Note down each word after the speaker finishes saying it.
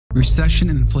Recession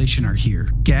and inflation are here.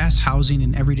 Gas, housing,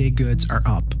 and everyday goods are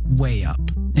up, way up.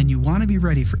 And you want to be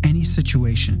ready for any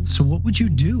situation. So what would you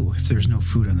do if there's no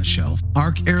food on the shelf?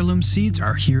 ARC Heirloom Seeds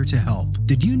are here to help.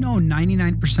 Did you know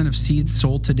 99% of seeds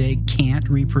sold today can't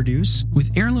reproduce?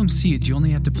 With Heirloom Seeds, you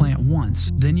only have to plant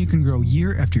once. Then you can grow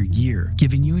year after year,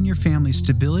 giving you and your family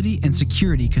stability and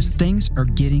security because things are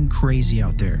getting crazy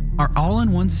out there. Our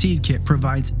all-in-one seed kit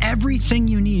provides everything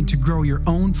you need to grow your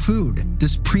own food.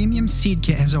 This premium seed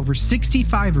kit has over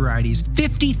 65 varieties,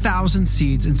 50,000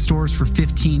 seeds in stores for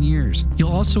 15 years.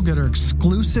 You'll also get our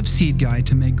exclusive seed guide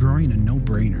to make growing a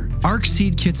no-brainer. ARC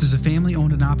Seed Kits is a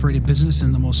family-owned and operated business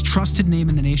and the most trusted name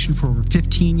in the nation for over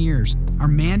 15 years. Our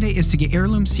mandate is to get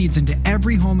heirloom seeds into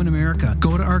every home in America.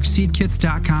 Go to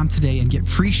arcseedkits.com today and get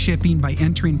free shipping by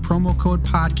entering promo code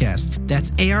podcast. That's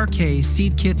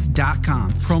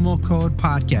ARKseedkits.com, promo code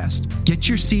podcast. Get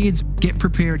your seeds, get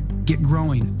prepared, get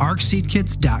growing.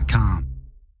 arcseedkits.com.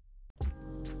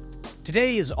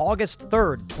 Today is August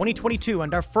 3rd, 2022,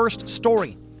 and our first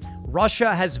story.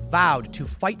 Russia has vowed to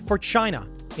fight for China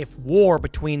if war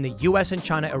between the U.S. and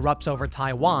China erupts over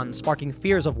Taiwan, sparking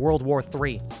fears of World War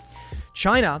III.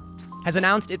 China has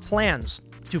announced it plans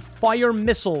to fire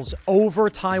missiles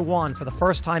over Taiwan for the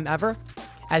first time ever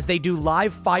as they do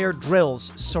live fire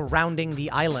drills surrounding the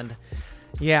island.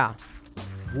 Yeah,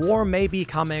 war may be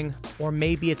coming, or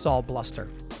maybe it's all bluster.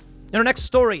 In our next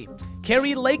story,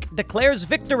 Kari Lake declares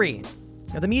victory.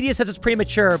 Now, the media says it's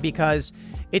premature because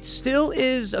it still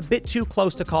is a bit too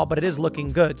close to call, but it is looking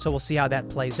good, so we'll see how that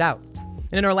plays out.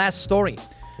 And in our last story,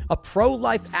 a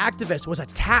pro-life activist was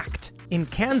attacked in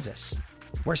Kansas,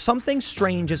 where something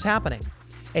strange is happening.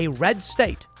 A red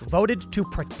state voted to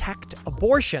protect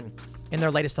abortion in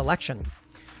their latest election.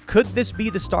 Could this be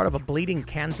the start of a bleeding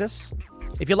Kansas?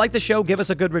 If you like the show, give us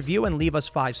a good review and leave us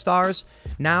 5 stars.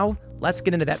 Now, let's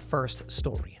get into that first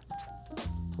story.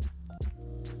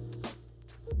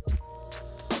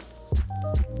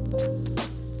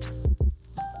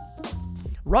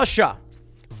 Russia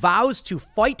vows to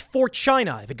fight for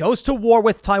China if it goes to war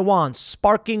with Taiwan,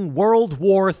 sparking World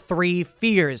War III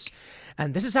fears.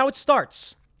 And this is how it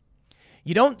starts.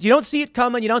 You don't see it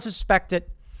coming. You don't suspect it.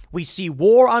 We see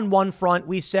war on one front.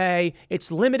 We say it's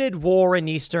limited war in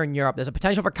Eastern Europe. There's a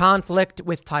potential for conflict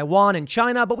with Taiwan and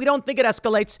China, but we don't think it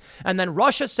escalates. And then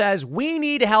Russia says, we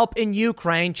need help in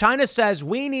Ukraine. China says,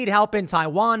 we need help in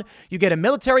Taiwan. You get a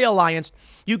military alliance.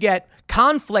 You get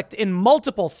conflict in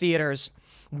multiple theaters.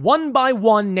 One by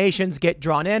one, nations get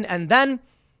drawn in, and then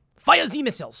fire the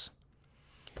missiles.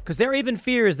 Because there are even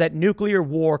fears that nuclear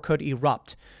war could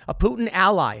erupt. A Putin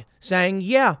ally saying,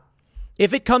 yeah,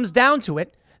 if it comes down to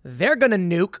it, they're going to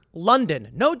nuke London.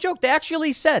 No joke, they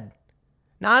actually said.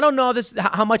 Now, I don't know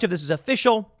how much of this is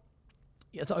official.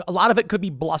 A lot of it could be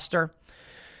bluster.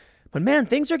 But man,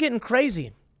 things are getting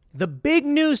crazy. The big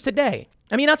news today,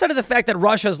 I mean, outside of the fact that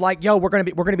Russia's like, yo, we're going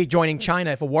to be joining China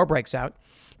if a war breaks out.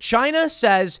 China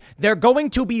says they're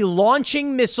going to be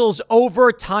launching missiles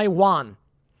over Taiwan.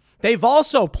 They've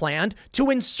also planned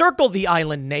to encircle the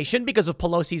island nation because of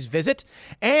Pelosi's visit.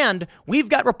 And we've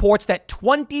got reports that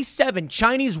 27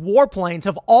 Chinese warplanes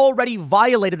have already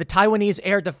violated the Taiwanese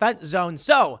air defense zone.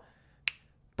 So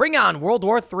bring on World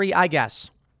War III, I guess.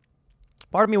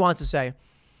 Part of me wants to say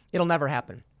it'll never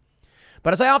happen.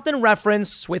 But as I often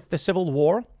reference with the Civil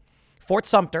War, Fort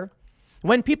Sumter,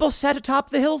 when people sat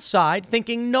atop the hillside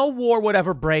thinking no war would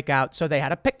ever break out, so they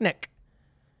had a picnic.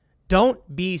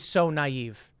 Don't be so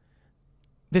naive.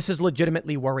 This is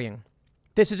legitimately worrying.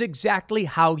 This is exactly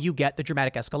how you get the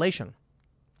dramatic escalation.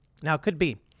 Now, it could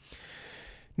be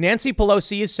Nancy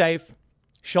Pelosi is safe.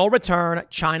 She'll return.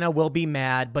 China will be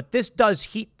mad. But this does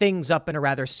heat things up in a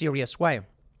rather serious way.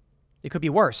 It could be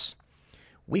worse.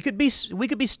 We could be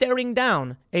staring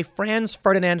down a Franz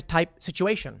Ferdinand type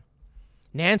situation.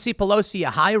 Nancy Pelosi,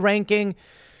 a high-ranking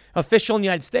official in the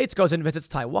United States, goes and visits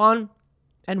Taiwan,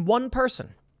 and one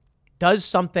person does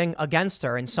something against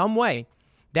her in some way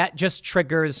that just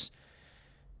triggers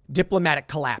diplomatic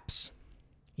collapse.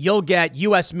 You'll get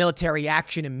U.S. military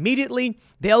action immediately.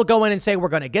 They'll go in and say, we're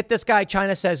going to get this guy.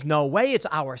 China says, no way, it's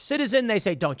our citizen. They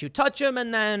say, don't you touch him.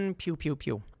 And then pew, pew,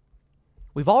 pew.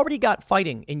 We've already got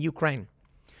fighting in Ukraine.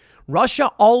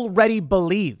 Russia already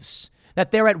believes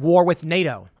that they're at war with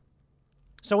NATO.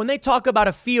 So when they talk about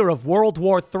a fear of World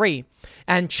War III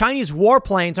and Chinese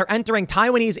warplanes are entering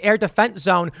Taiwanese air defense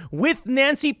zone with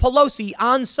Nancy Pelosi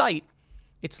on site,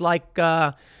 it's like,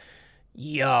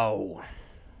 yo,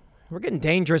 we're getting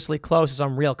dangerously close to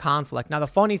some real conflict. Now, the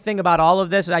funny thing about all of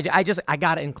this is I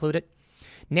got to include it.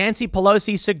 Nancy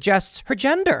Pelosi suggests her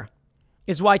gender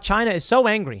is why China is so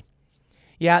angry.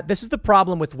 Yeah, this is the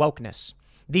problem with wokeness.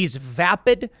 These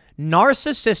vapid,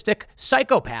 narcissistic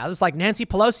psychopaths like Nancy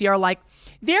Pelosi are like,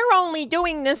 they're only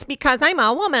doing this because I'm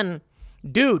a woman.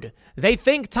 Dude, they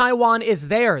think Taiwan is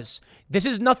theirs. This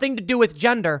has nothing to do with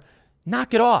gender.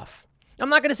 Knock it off. I'm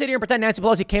not going to sit here and pretend Nancy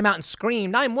Pelosi came out and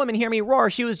screamed, I'm woman, hear me roar.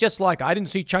 She was just like, I didn't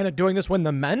see China doing this when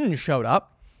the men showed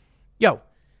up. Yo,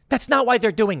 that's not why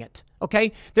they're doing it,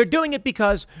 okay? They're doing it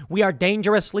because we are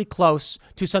dangerously close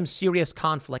to some serious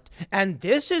conflict. And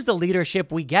this is the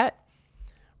leadership we get.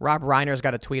 Rob Reiner's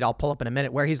got a tweet I'll pull up in a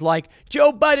minute where he's like,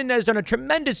 Joe Biden has done a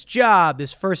tremendous job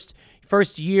this first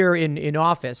year in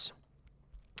office.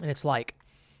 And it's like,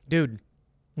 dude,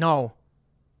 no.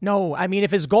 I mean, if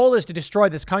his goal is to destroy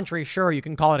this country, sure, you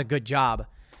can call it a good job.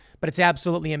 But it's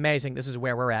absolutely amazing. This is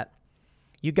where we're at.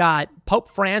 You got Pope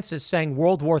Francis saying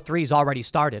World War III has already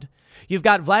started. You've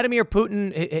got Vladimir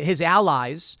Putin, his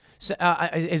allies,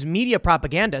 his media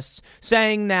propagandists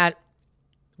saying that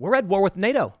we're at war with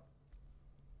NATO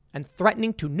and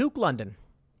threatening to nuke London.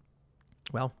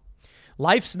 Well,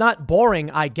 life's not boring,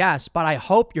 I guess, but I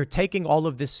hope you're taking all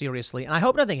of this seriously. And I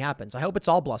hope nothing happens. I hope it's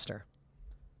all bluster.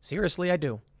 Seriously, I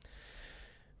do.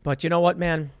 But you know what,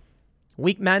 man?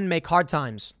 Weak men make hard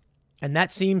times. And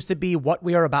that seems to be what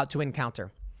we are about to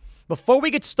encounter. Before we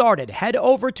get started, head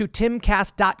over to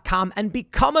timcast.com and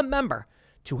become a member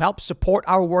to help support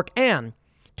our work and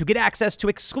to get access to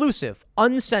exclusive,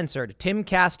 uncensored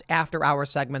Timcast after-hour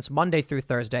segments Monday through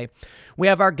Thursday. We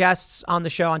have our guests on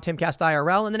the show on Timcast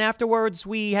IRL, and then afterwards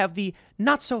we have the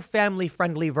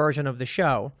not-so-family-friendly version of the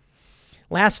show.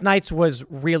 Last night's was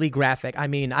really graphic. I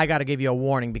mean, I got to give you a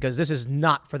warning because this is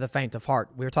not for the faint of heart.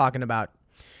 We were talking about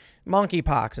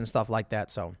monkeypox and stuff like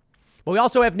that. But we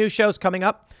also have new shows coming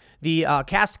up. The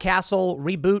Cast Castle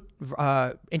reboot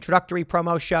introductory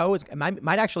promo show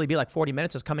might actually be like 40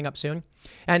 minutes, is coming up soon.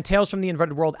 And Tales from the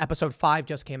Inverted World episode 5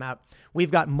 just came out.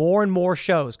 We've got more and more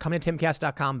shows coming to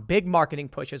timcast.com, big marketing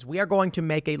pushes. We are going to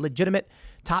make a legitimate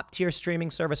top tier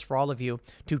streaming service for all of you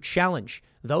to challenge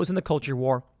those in the culture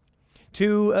war,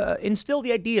 to instill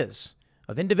the ideas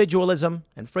of individualism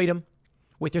and freedom.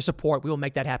 With your support, we will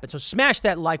make that happen. So smash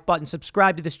that like button,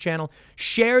 subscribe to this channel,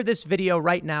 share this video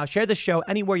right now, share the show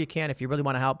anywhere you can if you really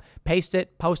want to help. Paste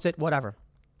it, post it, whatever.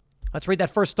 Let's read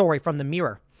that first story from the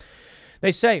Mirror.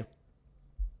 They say,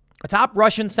 a top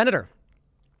Russian senator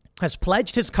has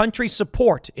pledged his country's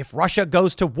support if Russia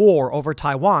goes to war over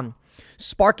Taiwan,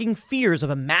 sparking fears of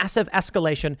a massive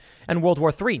escalation and World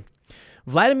War III.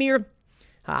 Vladimir,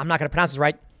 I'm not going to pronounce this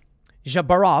right,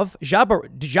 Jabarov,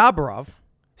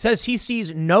 says he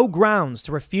sees no grounds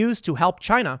to refuse to help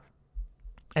China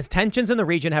as tensions in the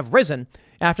region have risen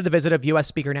after the visit of U.S.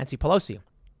 Speaker Nancy Pelosi.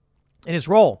 In his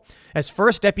role as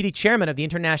first deputy chairman of the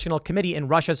International Committee in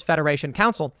Russia's Federation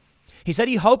Council, he said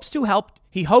he hopes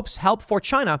help for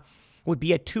China would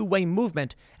be a two-way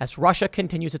movement as Russia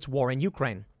continues its war in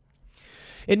Ukraine.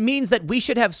 It means that we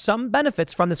should have some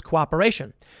benefits from this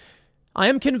cooperation. I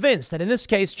am convinced that in this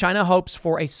case, China hopes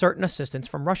for a certain assistance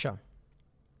from Russia.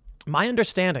 My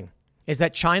understanding is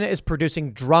that China is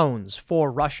producing drones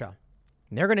for Russia.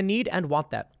 And they're going to need and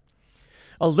want that.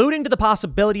 Alluding to the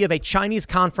possibility of a Chinese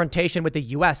confrontation with the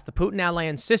U.S., the Putin ally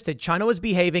insisted China was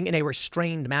behaving in a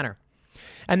restrained manner,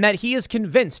 and that he is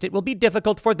convinced it will be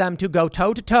difficult for them to go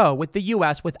toe-to-toe with the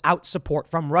U.S. without support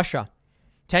from Russia.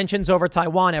 Tensions over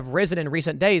Taiwan have risen in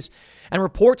recent days, and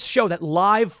reports show that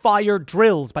live fire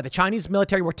drills by the Chinese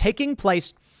military were taking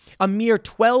place a mere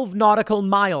 12 nautical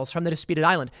miles from the disputed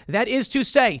island. That is to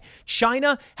say,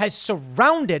 China has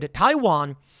surrounded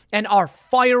Taiwan and are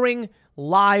firing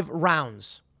live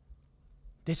rounds.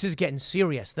 This is getting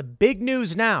serious. The big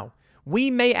news now,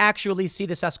 we may actually see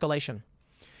this escalation.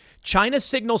 China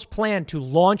signals plan to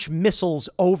launch missiles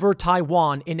over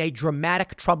Taiwan in a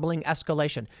dramatic, troubling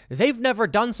escalation. They've never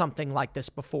done something like this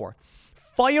before.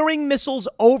 Firing missiles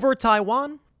over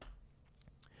Taiwan?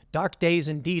 Dark days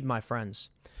indeed, my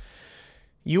friends.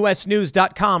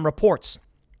 USnews.com reports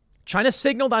China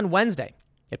signaled on Wednesday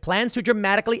it plans to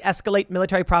dramatically escalate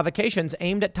military provocations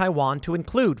aimed at Taiwan to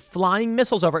include flying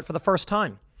missiles over it for the first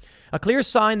time. A clear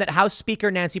sign that House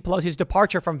Speaker Nancy Pelosi's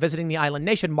departure from visiting the island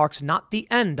nation marks not the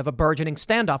end of a burgeoning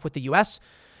standoff with the U.S.,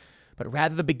 but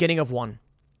rather the beginning of one.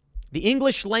 The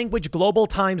English-language Global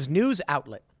Times news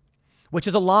outlet, which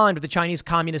is aligned with the Chinese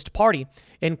Communist Party,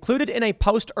 included in a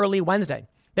post early Wednesday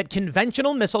that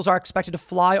conventional missiles are expected to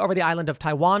fly over the island of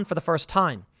Taiwan for the first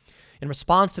time, in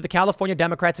response to the California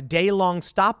Democrats' day-long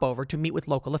stopover to meet with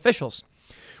local officials,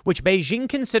 which Beijing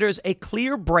considers a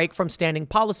clear break from standing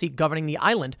policy governing the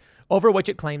island over which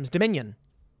it claims dominion.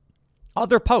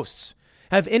 Other posts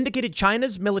have indicated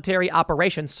China's military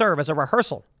operations serve as a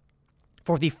rehearsal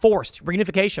for the forced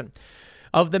reunification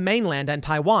of the mainland and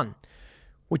Taiwan,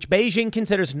 which Beijing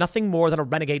considers nothing more than a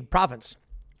renegade province.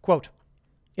 Quote,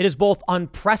 "It is both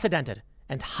unprecedented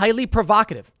and highly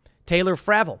provocative," Taylor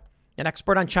Fravel, an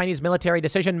expert on Chinese military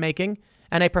decision-making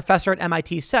and a professor at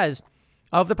MIT, says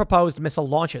of the proposed missile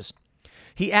launches.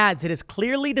 He adds it is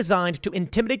clearly designed to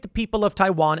intimidate the people of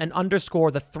Taiwan and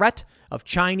underscore the threat of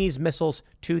Chinese missiles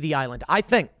to the island. I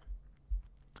think,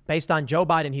 based on Joe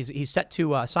Biden, he's set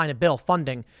to sign a bill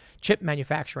funding chip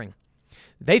manufacturing.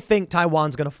 They think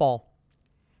Taiwan's going to fall.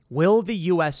 Will the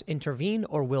U.S. intervene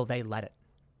or will they let it?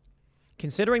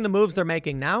 Considering the moves they're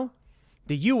making now,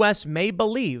 the U.S. may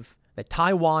believe that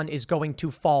Taiwan is going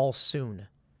to fall soon.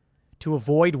 To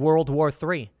avoid World War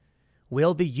III,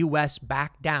 will the U.S.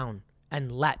 back down and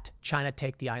let China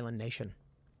take the island nation?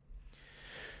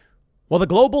 Well, the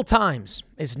Global Times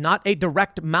is not a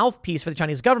direct mouthpiece for the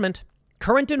Chinese government.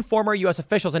 Current and former U.S.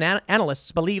 officials and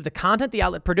analysts believe the content the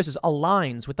outlet produces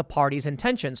aligns with the party's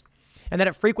intentions, and that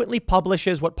it frequently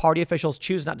publishes what party officials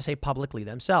choose not to say publicly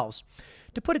themselves.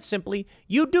 To put it simply,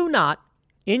 you do not,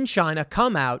 in China,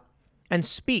 come out and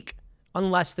speak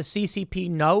unless the CCP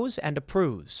knows and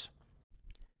approves.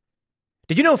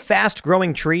 Did you know Fast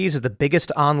Growing Trees is the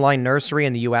biggest online nursery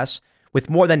in the U.S., with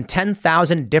more than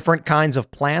 10,000 different kinds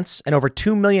of plants and over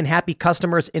 2 million happy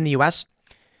customers in the U.S.?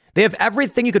 They have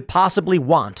everything you could possibly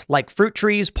want, like fruit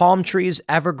trees, palm trees,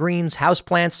 evergreens,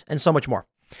 houseplants, and so much more.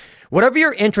 Whatever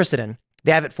you're interested in,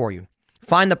 they have it for you.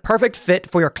 Find the perfect fit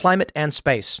for your climate and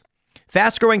space.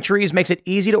 Fast Growing Trees makes it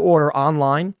easy to order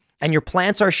online, and your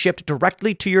plants are shipped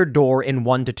directly to your door in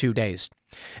 1 to 2 days.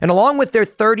 And along with their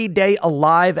 30-day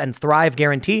Alive and Thrive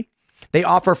guarantee, they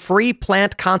offer free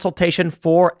plant consultation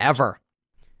forever.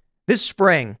 This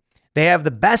spring, they have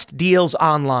the best deals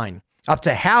online, up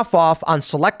to half off on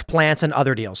select plants and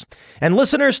other deals. And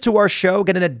listeners to our show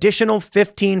get an additional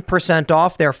 15%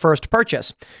 off their first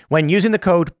purchase when using the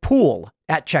code POOL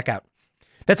at checkout.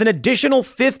 That's an additional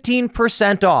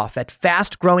 15% off at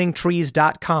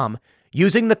fastgrowingtrees.com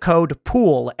using the code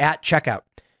POOL at checkout.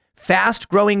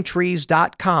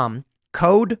 Fastgrowingtrees.com,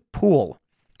 code POOL.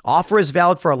 Offer is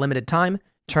valid for a limited time.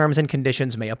 Terms and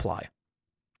conditions may apply.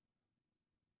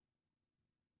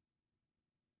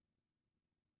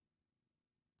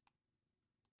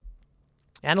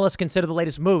 Analysts consider the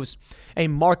latest moves a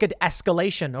marked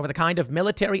escalation over the kind of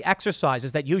military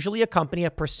exercises that usually accompany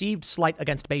a perceived slight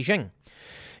against Beijing.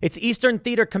 Its Eastern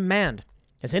Theater Command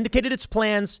has indicated it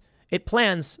plans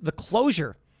the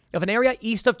closure of an area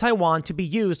east of Taiwan to be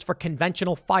used for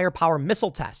conventional firepower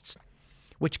missile tests,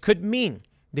 which could mean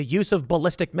the use of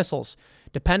ballistic missiles.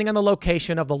 Depending on the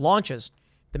location of the launches,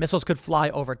 the missiles could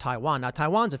fly over Taiwan. Now,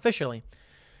 Taiwan's officially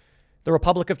the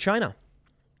Republic of China.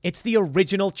 It's the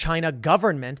original China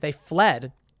government. They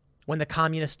fled when the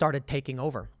communists started taking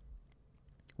over.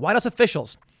 White House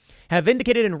officials have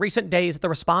indicated in recent days that the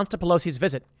response to Pelosi's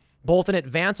visit, both in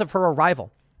advance of her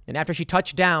arrival and after she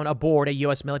touched down aboard a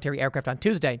U.S. military aircraft on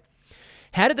Tuesday,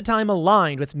 had at the time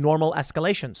aligned with normal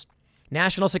escalations.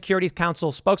 National Security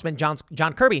Council spokesman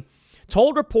John Kirby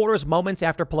told reporters moments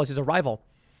after Pelosi's arrival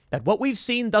that what we've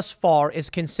seen thus far is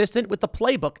consistent with the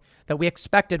playbook that we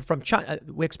expected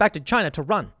China to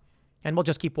run, and we'll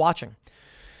just keep watching.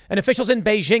 And officials in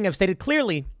Beijing have stated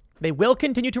clearly they will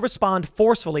continue to respond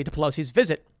forcefully to Pelosi's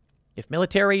visit. Its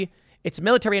military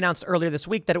announced earlier this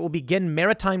week that it will begin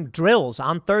maritime drills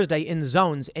on Thursday in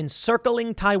zones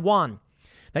encircling Taiwan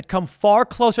that come far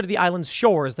closer to the island's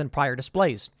shores than prior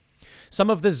displays. Some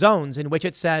of the zones in which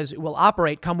it says it will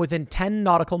operate come within 10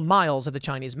 nautical miles of the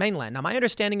Chinese mainland. Now, my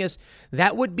understanding is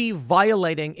that would be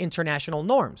violating international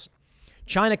norms.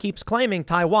 China keeps claiming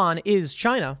Taiwan is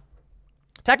China.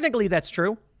 Technically, that's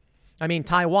true. I mean,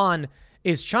 Taiwan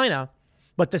is China,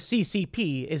 but the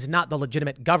CCP is not the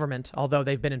legitimate government, although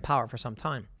they've been in power for some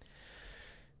time.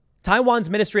 Taiwan's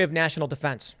Ministry of National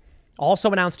Defense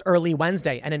also announced early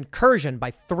Wednesday an incursion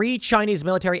by 3 Chinese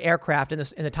military aircraft in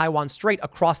the Taiwan Strait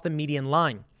across the median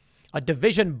line, a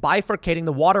division bifurcating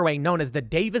the waterway known as the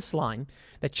Davis Line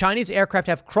that Chinese aircraft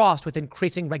have crossed with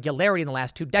increasing regularity in the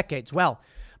last 2 decades. Well,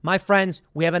 my friends,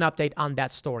 we have an update on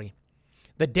that story.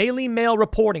 The Daily Mail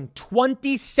reporting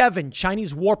 27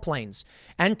 Chinese warplanes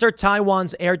enter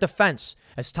Taiwan's air defense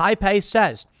as Taipei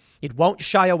says it won't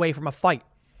shy away from a fight.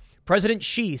 President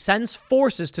Xi sends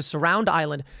forces to surround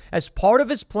island as part of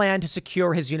his plan to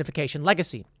secure his unification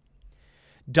legacy.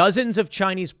 Dozens of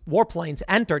Chinese warplanes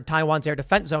entered Taiwan's air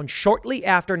defense zone shortly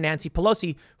after Nancy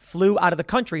Pelosi flew out of the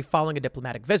country following a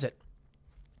diplomatic visit.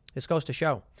 This goes to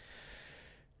show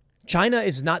China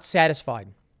is not satisfied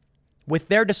with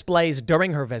their displays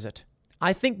during her visit.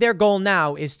 I think their goal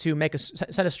now is to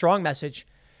send a strong message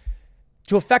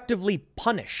to effectively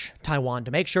punish Taiwan,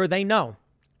 to make sure they know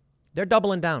they're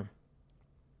doubling down.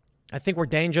 I think we're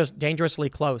dangerously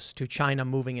close to China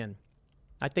moving in.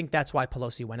 I think that's why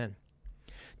Pelosi went in.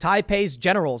 Taipei's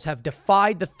generals have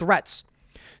defied the threats,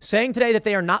 saying today that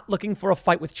they are not looking for a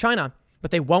fight with China,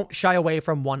 but they won't shy away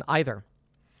from one either.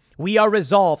 We are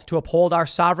resolved to uphold our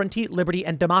sovereignty, liberty,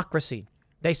 and democracy,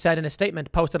 they said in a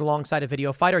statement posted alongside a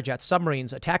video of fighter jets,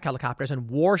 submarines, attack helicopters, and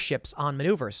warships on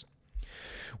maneuvers.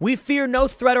 We fear no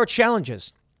threat or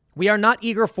challenges. We are not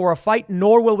eager for a fight,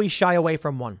 nor will we shy away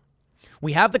from one.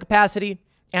 We have the capacity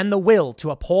and the will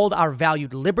to uphold our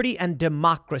valued liberty and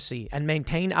democracy and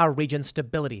maintain our region's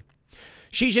stability.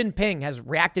 Xi Jinping has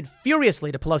reacted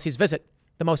furiously to Pelosi's visit,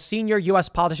 the most senior U.S.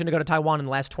 politician to go to Taiwan in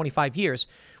the last 25 years,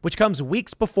 which comes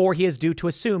weeks before he is due to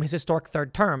assume his historic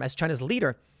third term as China's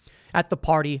leader at the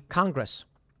party Congress.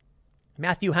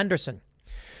 Matthew Henderson,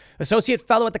 associate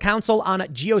fellow at the Council on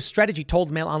Geostrategy,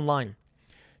 told Mail Online,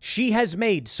 Xi has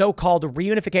made so-called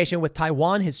reunification with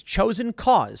Taiwan his chosen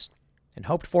cause and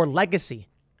hoped for legacy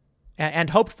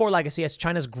as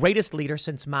China's greatest leader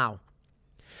since Mao.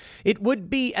 It would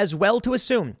be as well to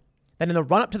assume that in the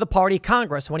run-up to the party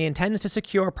Congress, when he intends to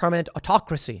secure permanent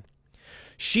autocracy,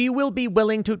 Xi will be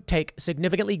willing to take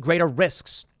significantly greater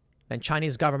risks than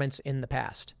Chinese governments in the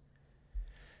past.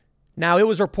 Now, it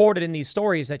was reported in these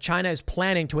stories that China is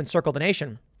planning to encircle the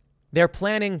nation. They're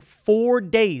planning 4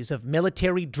 days of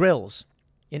military drills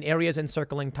in areas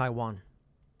encircling Taiwan.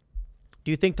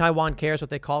 Do you think Taiwan cares what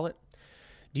they call it?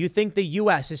 Do you think the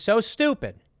U.S. is so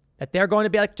stupid that they're going to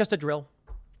be like, just a drill?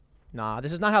 Nah,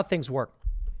 this is not how things work.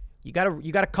 You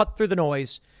gotta cut through the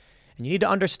noise, and you need to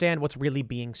understand what's really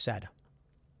being said.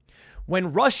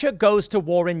 When Russia goes to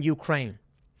war in Ukraine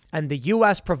and the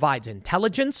U.S. provides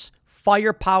intelligence,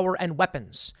 firepower, and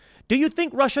weapons, do you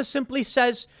think Russia simply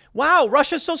says, wow,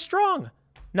 Russia's so strong?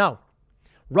 No.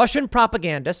 Russian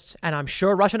propagandists, and I'm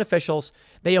sure Russian officials,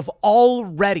 they have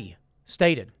already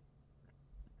stated,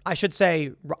 I should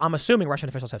say, I'm assuming Russian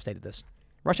officials have stated this.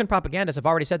 Russian propagandists have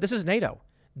already said, this is NATO.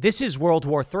 This is World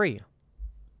War III.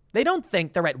 They don't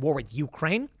think they're at war with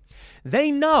Ukraine. They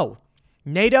know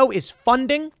NATO is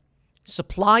funding,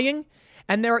 supplying,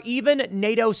 and there are even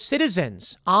NATO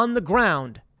citizens on the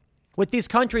ground with these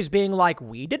countries being like,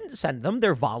 we didn't send them,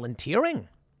 they're volunteering.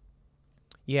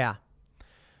 Yeah.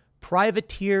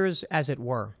 Privateers, as it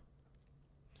were.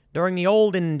 During the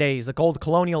olden days, the old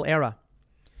colonial era,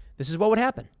 this is what would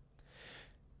happen.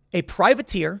 A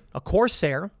privateer, a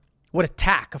corsair, would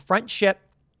attack a French ship,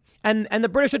 and the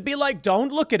British would be like,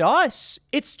 don't look at us.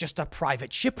 It's just a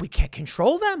private ship. We can't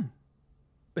control them.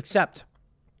 Except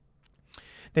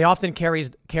they often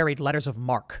carried letters of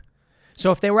marque.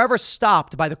 So if they were ever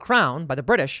stopped by the crown, by the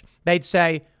British, they'd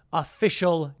say,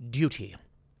 official duty.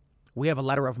 We have a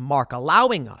letter of marque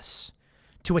allowing us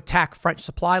to attack French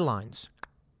supply lines.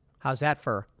 How's that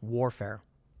for warfare?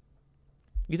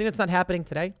 You think that's not happening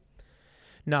today?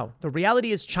 No. The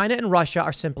reality is China and Russia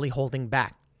are simply holding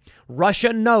back.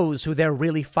 Russia knows who they're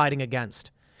really fighting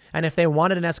against. And if they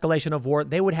wanted an escalation of war,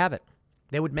 they would have it.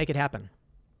 They would make it happen.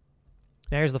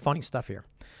 Now, here's the funny stuff here.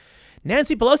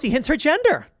 Nancy Pelosi hints her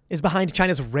gender is behind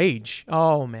China's rage.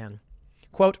 Oh, man.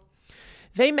 Quote,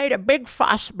 they made a big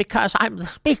fuss because I'm the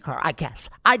speaker, I guess.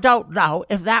 I don't know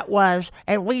if that was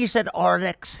a reason or an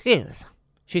excuse,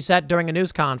 she said during a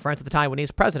news conference with the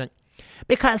Taiwanese president,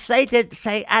 because they didn't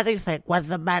say anything when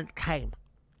the men came.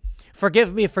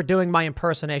 Forgive me for doing my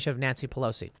impersonation of Nancy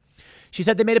Pelosi. She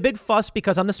said they made a big fuss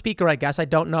because I'm the speaker, I guess. I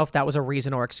don't know if that was a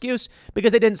reason or excuse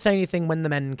because they didn't say anything when the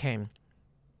men came.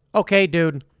 Okay,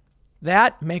 dude,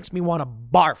 that makes me want to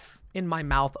barf in my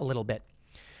mouth a little bit.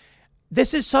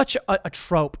 This is such a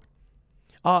trope.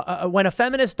 When a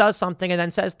feminist does something and then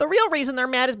says, the real reason they're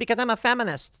mad is because I'm a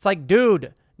feminist. It's like,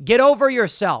 dude, get over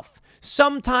yourself.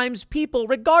 Sometimes people,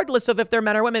 regardless of if they're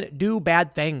men or women, do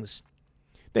bad things.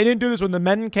 They didn't do this when the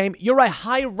men came. You're a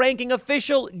high-ranking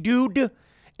official, dude,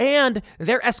 and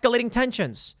they're escalating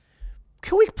tensions.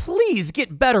 Can we please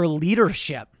get better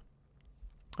leadership?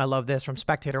 I love this from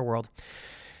Spectator World.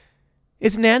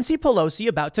 Is Nancy Pelosi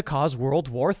about to cause World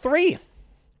War III?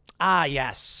 Ah,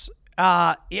 yes.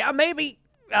 Yeah, maybe.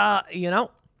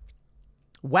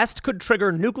 West could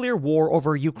trigger nuclear war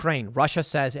over Ukraine, Russia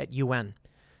says at UN,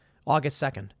 August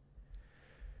 2nd.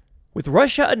 With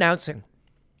Russia announcing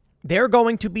they're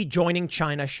going to be joining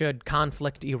China should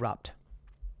conflict erupt.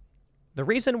 The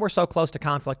reason we're so close to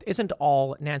conflict isn't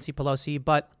all Nancy Pelosi,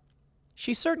 but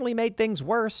she certainly made things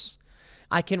worse.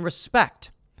 I can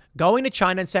respect going to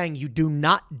China and saying, you do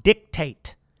not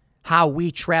dictate how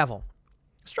we travel.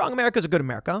 Strong America is a good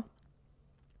America,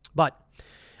 but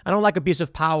I don't like abuse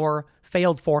of power,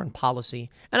 failed foreign policy,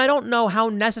 and I don't know how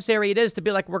necessary it is to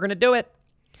be like, we're going to do it.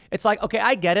 It's like, okay,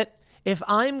 I get it. If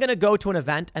I'm going to go to an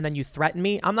event and then you threaten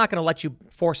me, I'm not going to let you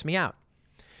force me out.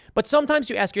 But sometimes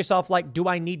you ask yourself, like, do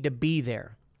I need to be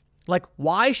there? Like,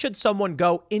 why should someone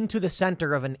go into the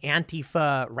center of an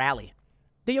Antifa rally?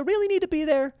 Do you really need to be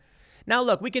there? Now,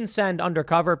 look, we can send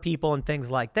undercover people and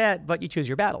things like that, but you choose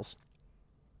your battles.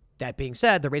 That being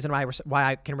said, the reason why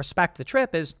I can respect the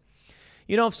trip is,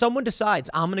 if someone decides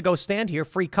I'm going to go stand here,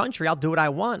 free country, I'll do what I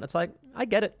want. It's like, I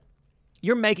get it.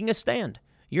 You're making a stand.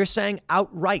 You're saying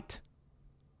outright,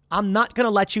 I'm not going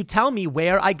to let you tell me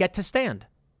where I get to stand.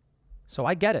 So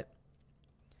I get it.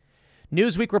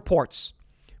 Newsweek reports,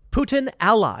 Putin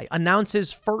ally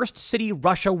announces first city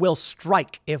Russia will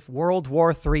strike if World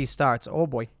War III starts. Oh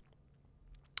boy.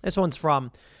 This one's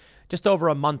from just over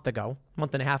a month and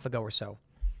a half ago or so.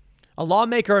 A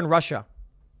lawmaker in Russia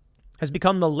has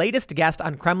become the latest guest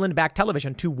on Kremlin-backed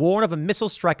television to warn of a missile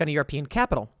strike on a European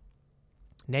capital,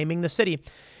 naming the city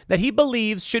that he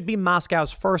believes should be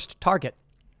Moscow's first target.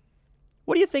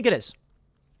 What do you think it is?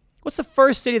 What's the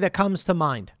first city that comes to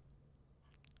mind?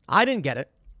 I didn't get it.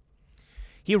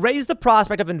 He raised the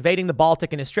prospect of invading the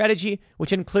Baltic in his strategy,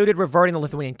 which included reverting the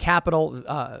Lithuanian capital,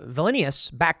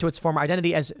 Vilnius, back to its former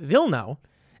identity as Vilno,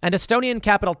 and Estonian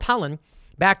capital Tallinn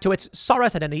back to its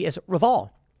Tsarist identity as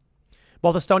Reval.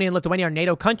 Both Estonia and Lithuania are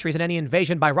NATO countries, and any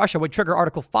invasion by Russia would trigger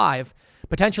Article 5,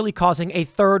 potentially causing a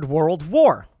third world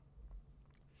war.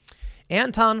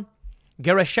 Anton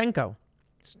Gerashenko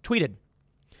tweeted,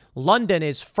 London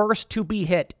is first to be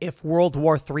hit if World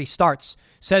War III starts,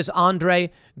 says Andrei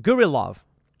Gurilov,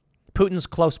 Putin's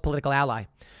close political ally.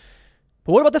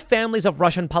 But what about the families of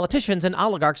Russian politicians and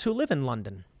oligarchs who live in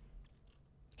London?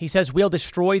 He says we'll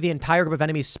destroy the entire group of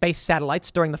enemy space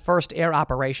satellites during the first air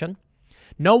operation.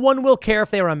 No one will care if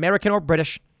they are American or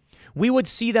British. We would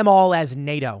see them all as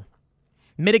NATO.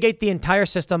 Mitigate the entire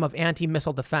system of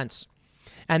anti-missile defense.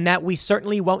 And that we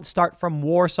certainly won't start from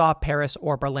Warsaw, Paris,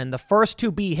 or Berlin. The first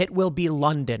to be hit will be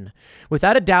London.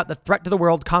 Without a doubt, the threat to the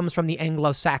world comes from the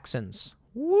Anglo-Saxons.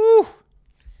 Woo!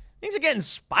 Things are getting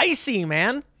spicy,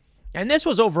 man. And this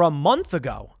was over a month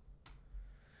ago.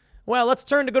 Well, let's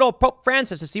turn to good old Pope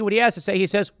Francis to see what he has to say. He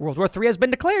says World War III has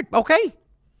been declared. Okay.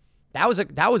 That was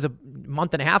a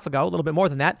month and a half ago, a little bit more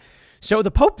than that. So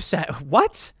the Pope said,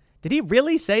 what? Did he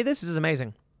really say this? This is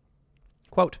amazing.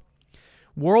 Quote,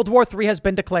 World War III has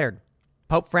been declared,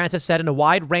 Pope Francis said in a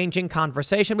wide-ranging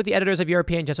conversation with the editors of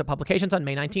European Jesuit publications on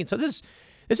May 19th. So this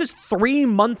is 3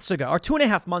 months ago, or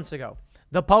 2.5 months ago.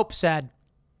 The Pope said,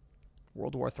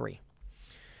 World War III.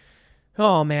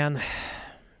 Oh, man.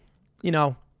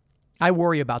 I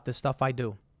worry about this stuff. I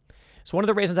do. It's one of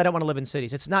the reasons I don't want to live in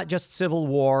cities. It's not just civil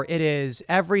war. It is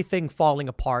everything falling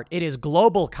apart. It is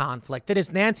global conflict. It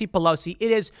is Nancy Pelosi.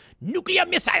 It is nuclear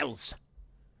missiles.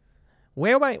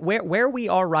 Where we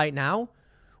are right now,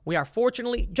 we are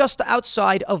fortunately just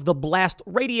outside of the blast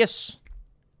radius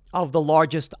of the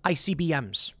largest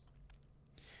ICBMs.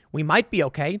 We might be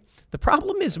okay. The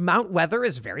problem is Mount Weather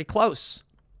is very close.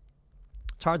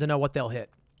 It's hard to know what they'll hit.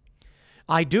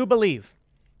 I do believe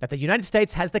that the United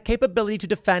States has the capability to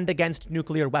defend against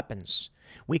nuclear weapons.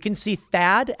 We can see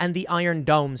THAAD and the Iron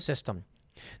Dome system.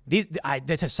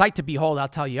 It's a sight to behold, I'll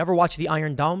tell you. Ever watch the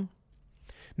Iron Dome?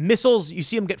 Missiles, you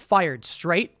see them get fired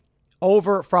straight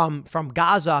over from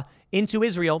Gaza into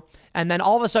Israel, and then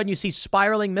all of a sudden you see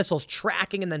spiraling missiles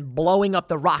tracking and then blowing up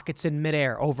the rockets in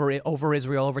midair over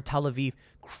Israel, over Tel Aviv.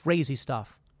 Crazy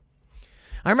stuff.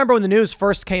 I remember when the news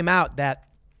first came out that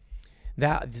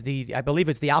I believe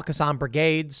it's the Al-Qassam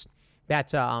brigades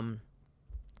that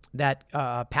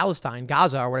Palestine,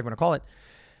 Gaza, or whatever you want to call it,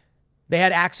 they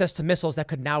had access to missiles that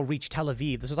could now reach Tel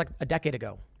Aviv. This was like a decade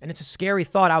ago. And it's a scary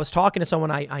thought. I was talking to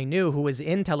someone I knew who was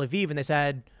in Tel Aviv, and they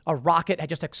said a rocket had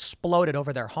just exploded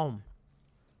over their home.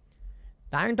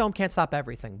 The Iron Dome can't stop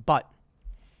everything, but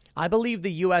I believe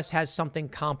the U.S. has something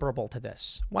comparable to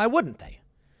this. Why wouldn't they?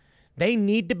 They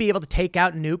need to be able to take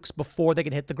out nukes before they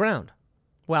can hit the ground.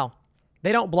 Well,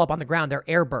 they don't blow up on the ground. They're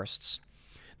air bursts.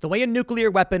 The way a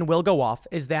nuclear weapon will go off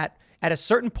is that at a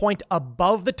certain point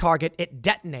above the target, it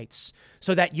detonates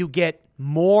so that you get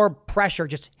more pressure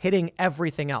just hitting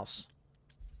everything else.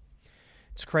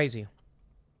 It's crazy.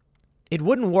 It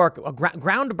wouldn't work. A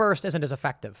ground burst isn't as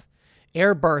effective.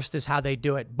 Air burst is how they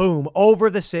do it. Boom, over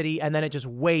the city, and then it just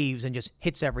waves and just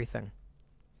hits everything.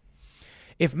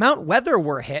 If Mount Weather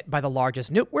were hit by the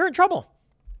largest nuke, we're in trouble.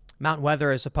 Mount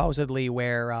Weather is supposedly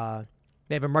where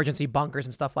they have emergency bunkers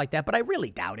and stuff like that, but I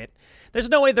really doubt it. There's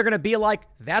no way they're going to be like,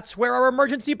 that's where our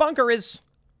emergency bunker is.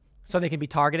 So they can be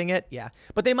targeting it. Yeah.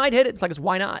 But they might hit it. It's like,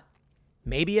 why not?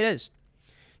 Maybe it is.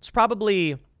 It's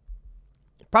probably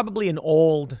an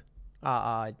old,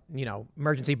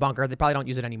 emergency bunker. They probably don't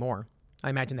use it anymore. I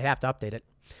imagine they have to update it.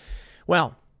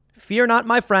 Well, fear not,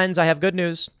 my friends. I have good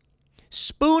news.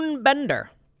 Spoon bender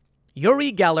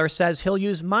Uri Geller says he'll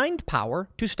use mind power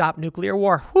to stop nuclear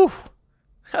war. Whew.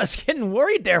 I was getting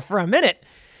worried there for a minute.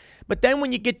 But then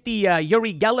when you get the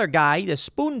Uri Geller guy, the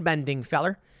spoon bending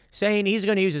feller, saying he's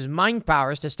going to use his mind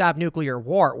powers to stop nuclear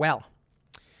war, well,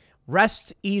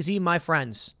 rest easy, my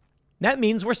friends. That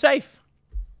means we're safe.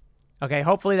 Okay,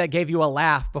 hopefully that gave you a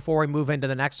laugh before we move into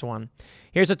the next one.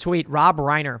 Here's a tweet. Rob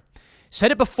Reiner said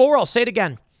it before. I'll say it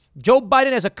again. Joe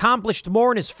Biden has accomplished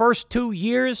more in his first 2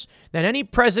 years than any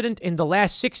president in the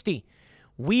last 60.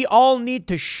 We all need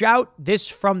to shout this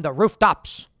from the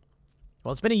rooftops.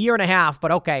 Well, it's been a year and a half, but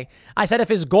okay. I said if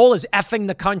his goal is effing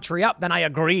the country up, then I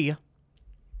agree.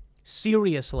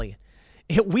 Seriously.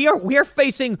 We are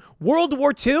facing World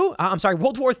War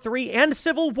III and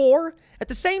Civil War. At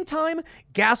the same time,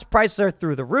 gas prices are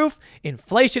through the roof.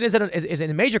 Inflation is in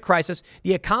a major crisis.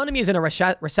 The economy is in a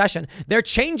recession. They're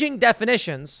changing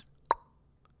definitions.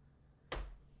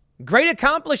 Great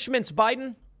accomplishments,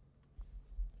 Biden.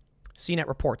 CNET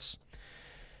reports.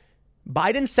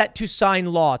 Biden set to sign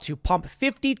law to pump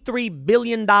 $53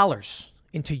 billion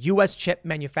into U.S. chip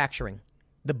manufacturing.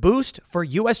 The boost for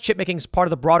U.S. chip making is part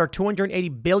of the broader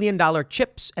 $280 billion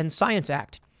CHIPS and Science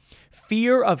Act.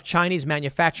 Fear of Chinese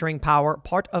manufacturing power,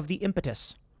 part of the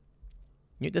impetus.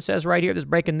 This says right here, this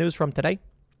breaking news from today.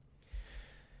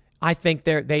 I think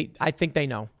they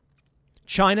know.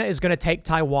 China is going to take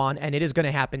Taiwan, and it is going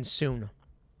to happen soon.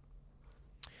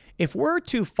 If we're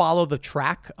to follow the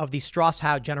track of the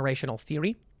Strauss-Howe generational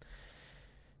theory,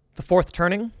 the fourth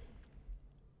turning,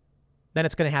 then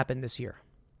it's going to happen this year.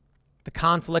 The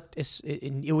conflict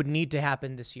it would need to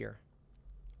happen this year.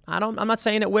 I'm not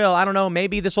saying it will. I don't know.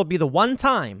 Maybe this will be the one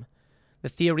time the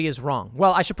theory is wrong.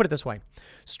 Well, I should put it this way.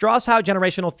 Strauss-Howe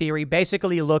generational theory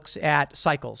basically looks at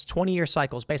cycles, 20-year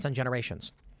cycles based on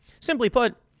generations. Simply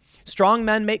put, strong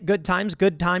men make good times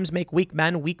make weak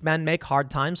men make hard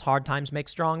times make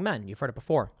strong men. You've heard it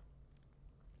before.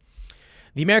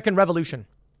 The American Revolution.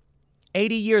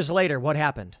 80 years later, what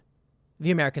happened? The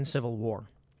American Civil War.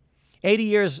 80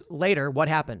 years later, what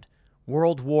happened?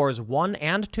 World Wars I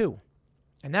and II.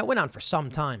 And that went on for some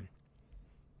time.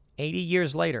 80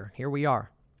 years later, here we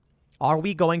are. Are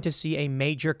we going to see a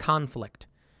major conflict?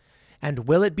 And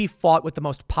will it be fought with the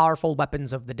most powerful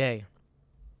weapons of the day?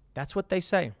 That's what they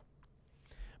say.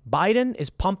 Biden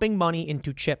is pumping money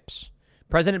into chips.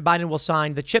 President Biden will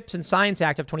sign the CHIPS and Science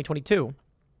Act of 2022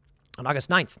 on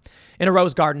August 9th in a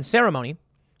Rose Garden ceremony.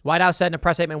 White House said in a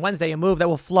press statement Wednesday, a move that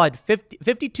will flood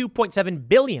 $52.7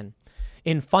 billion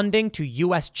in funding to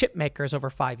U.S. chip makers over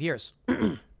 5 years.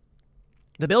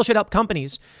 The bill should help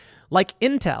companies like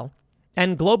Intel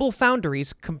and Global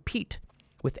Foundries compete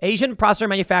with Asian processor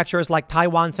manufacturers like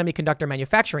Taiwan Semiconductor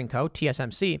Manufacturing Co.,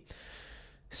 TSMC,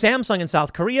 Samsung in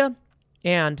South Korea,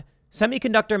 and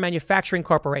Semiconductor Manufacturing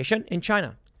Corporation in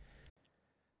China.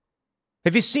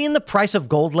 Have you seen the price of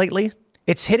gold lately?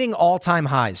 It's hitting all-time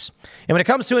highs. And when it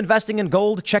comes to investing in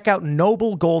gold, check out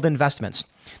Noble Gold Investments.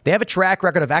 They have a track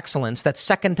record of excellence that's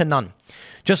second to none.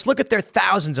 Just look at their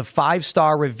thousands of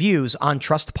five-star reviews on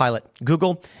Trustpilot,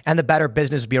 Google, and the Better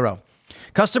Business Bureau.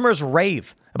 Customers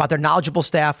rave about their knowledgeable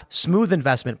staff, smooth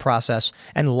investment process,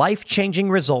 and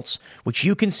life-changing results, which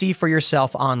you can see for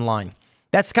yourself online.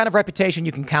 That's the kind of reputation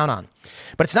you can count on.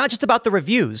 But it's not just about the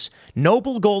reviews.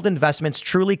 Noble Gold Investments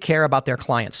truly care about their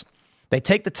clients. They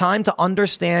take the time to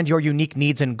understand your unique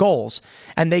needs and goals,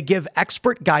 and they give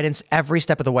expert guidance every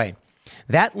step of the way.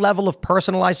 That level of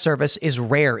personalized service is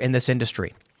rare in this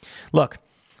industry. Look,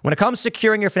 when it comes to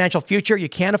securing your financial future, you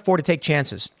can't afford to take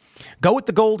chances. Go with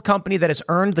the gold company that has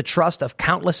earned the trust of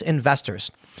countless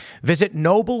investors. Visit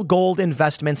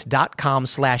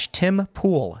noblegoldinvestments.com/Tim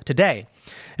Pool today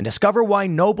and discover why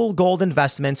Noble Gold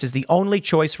Investments is the only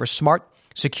choice for smart,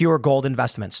 secure gold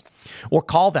investments. Or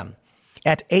call them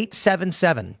at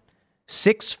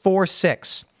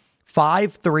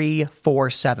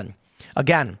 877-646-5347.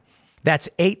 Again, that's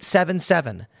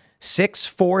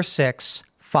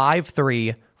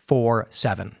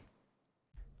 877-646-5347.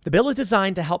 The bill is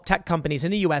designed to help tech companies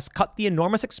in the U.S. cut the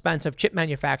enormous expense of chip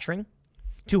manufacturing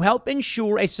to help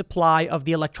ensure a supply of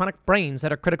the electronic brains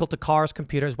that are critical to cars,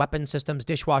 computers, weapons systems,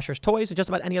 dishwashers, toys, and just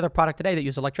about any other product today that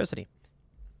uses electricity.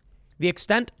 The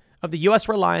extent of the U.S.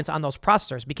 reliance on those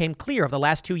processors became clear over the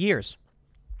last 2 years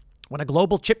when a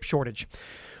global chip shortage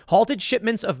halted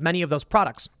shipments of many of those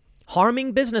products,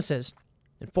 harming businesses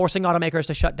and forcing automakers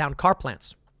to shut down car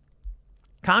plants.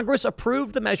 Congress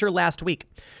approved the measure last week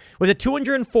with a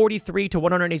 243 to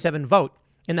 187 vote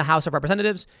in the House of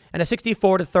Representatives and a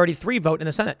 64 to 33 vote in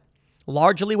the Senate,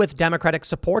 largely with Democratic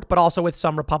support, but also with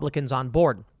some Republicans on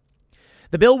board.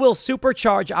 The bill will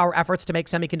supercharge our efforts to make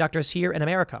semiconductors here in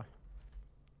America.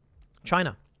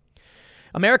 China.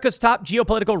 America's top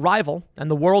geopolitical rival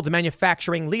and the world's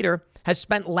manufacturing leader has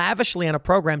spent lavishly on a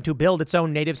program to build its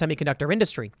own native semiconductor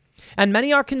industry. And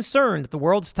many are concerned that the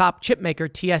world's top chipmaker,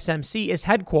 TSMC, is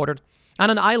headquartered on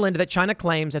an island that China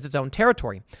claims as its own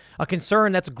territory, a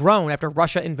concern that's grown after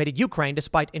Russia invaded Ukraine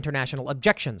despite international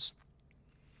objections.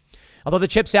 Although the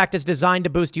CHIPS Act is designed to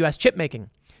boost U.S. chipmaking,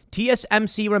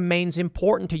 TSMC remains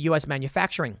important to U.S.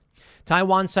 manufacturing.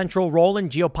 Taiwan's central role in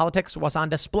geopolitics was on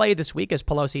display this week as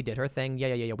Pelosi did her thing.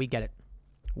 Yeah, we get it.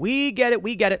 We get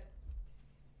it.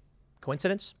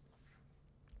 Coincidence?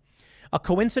 A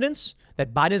coincidence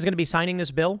that Biden is going to be signing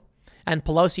this bill and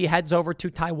Pelosi heads over to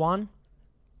Taiwan?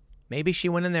 Maybe she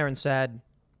went in there and said,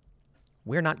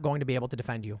 we're not going to be able to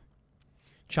defend you.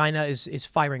 China is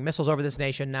firing missiles over this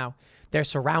nation now. They're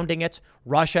surrounding it.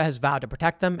 Russia has vowed to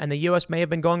protect them. And the U.S. may have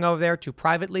been going over there to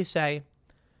privately say,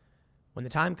 when the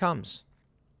time comes,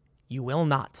 you will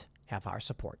not have our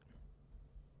support.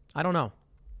 I don't know.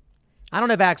 I don't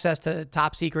have access to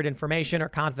top secret information or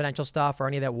confidential stuff or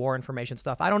any of that war information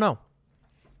stuff. I don't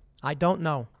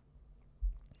know.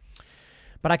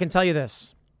 But I can tell you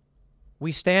this.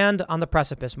 We stand on the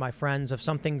precipice, my friends, of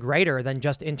something greater than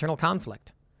just internal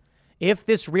conflict. If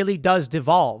this really does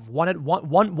devolve,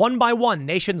 one by one,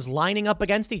 nations lining up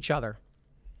against each other.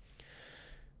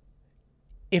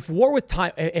 If war with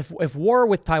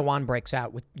Taiwan breaks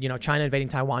out, with China invading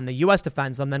Taiwan, the U.S.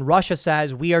 defends them, then Russia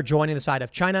says we are joining the side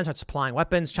of China and starts supplying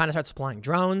weapons. China starts supplying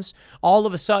drones. All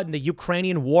of a sudden, the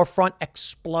Ukrainian war front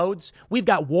explodes. We've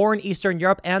got war in Eastern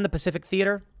Europe and the Pacific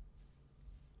theater.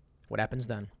 What happens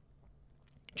then?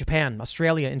 Japan,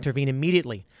 Australia intervene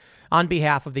immediately on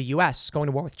behalf of the U.S. going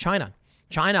to war with China.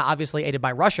 China, obviously aided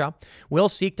by Russia, will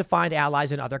seek to find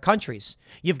allies in other countries.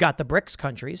 You've got the BRICS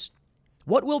countries.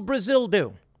 What will Brazil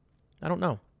do? I don't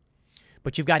know.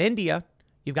 But you've got India.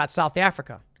 You've got South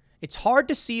Africa. It's hard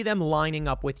to see them lining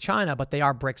up with China, but they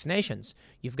are BRICS nations.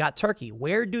 You've got Turkey.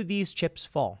 Where do these chips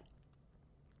fall?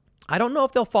 I don't know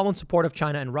if they'll fall in support of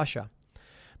China and Russia.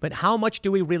 But how much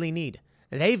do we really need?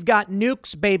 They've got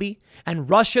nukes, baby, and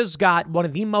Russia's got one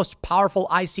of the most powerful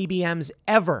ICBMs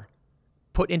ever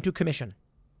put into commission.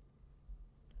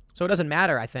 So it doesn't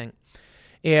matter, I think,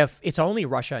 if it's only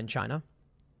Russia and China.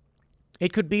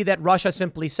 It could be that Russia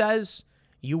simply says,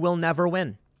 you will never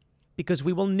win because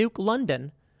we will nuke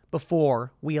London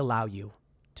before we allow you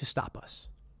to stop us.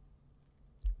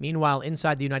 Meanwhile,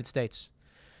 inside the United States,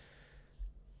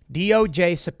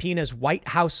 DOJ subpoenas White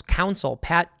House counsel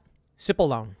Pat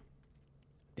Cipollone.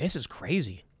 This is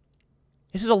crazy.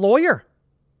 This is a lawyer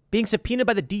being subpoenaed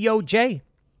by the DOJ.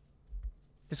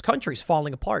 This country's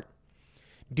falling apart.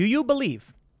 Do you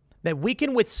believe that we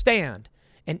can withstand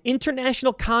an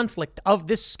international conflict of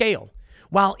this scale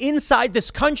while inside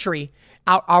this country,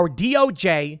 our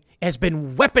DOJ has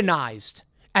been weaponized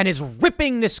and is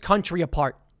ripping this country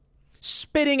apart,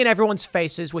 spitting in everyone's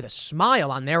faces with a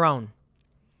smile on their own?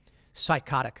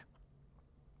 Psychotic.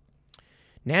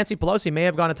 Nancy Pelosi may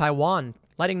have gone to Taiwan,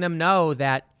 letting them know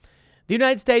that the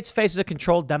United States faces a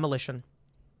controlled demolition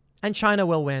and China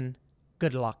will win.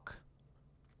 Good luck.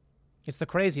 It's the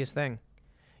craziest thing.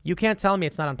 You can't tell me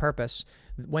it's not on purpose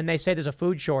when they say there's a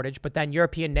food shortage, but then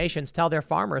European nations tell their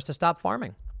farmers to stop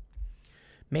farming.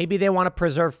 Maybe they want to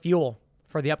preserve fuel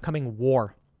for the upcoming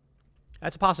war.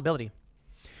 That's a possibility.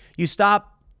 You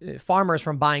stop farmers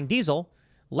from buying diesel,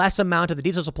 less amount of the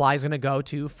diesel supply is going to go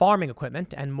to farming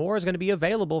equipment, and more is going to be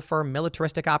available for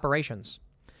militaristic operations.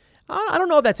 I don't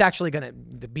know if that's actually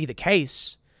going to be the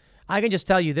case. I can just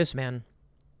tell you this, man.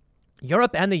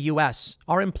 Europe and the U.S.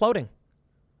 are imploding.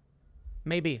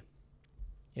 Maybe.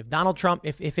 If Donald Trump,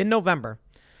 if in November,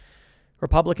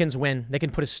 Republicans win, they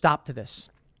can put a stop to this.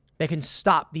 They can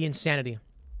stop the insanity.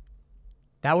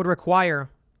 That would require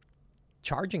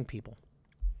charging people.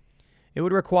 It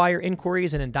would require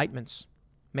inquiries and indictments.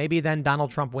 Maybe then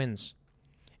Donald Trump wins.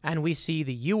 And we see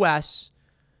the U.S.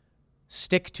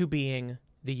 stick to being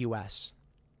the U.S.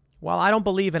 Well, I don't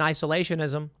believe in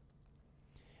isolationism.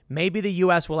 Maybe the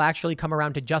U.S. will actually come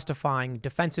around to justifying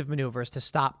defensive maneuvers to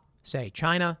stop, say,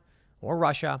 China or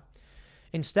Russia,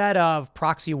 instead of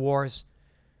proxy wars,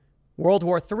 World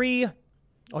War III,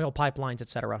 oil pipelines,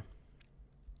 etc.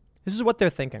 This is what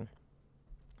they're thinking,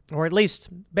 or at least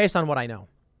based on what I know.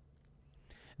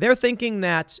 They're thinking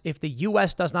that if the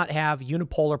U.S. does not have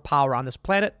unipolar power on this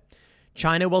planet,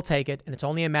 China will take it, and it's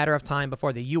only a matter of time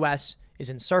before the U.S. is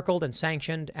encircled and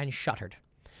sanctioned and shuttered.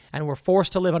 And we're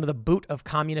forced to live under the boot of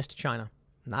communist China.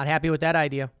 Not happy with that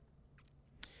idea.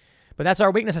 But that's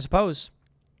our weakness, I suppose.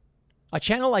 A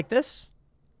channel like this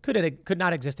could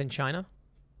not exist in China.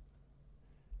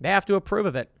 They have to approve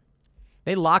of it.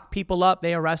 They lock people up.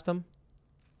 They arrest them.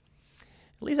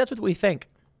 At least that's what we think.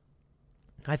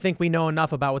 I think we know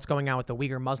enough about what's going on with the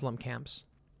Uyghur Muslim camps.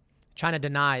 China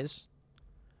denies.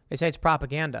 They say it's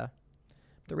propaganda.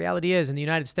 The reality is, in the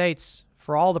United States,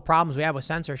 for all the problems we have with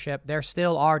censorship, there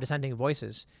still are dissenting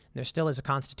voices. There still is a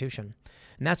constitution.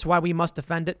 And that's why we must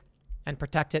defend it and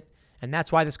protect it. And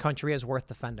that's why this country is worth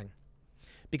defending.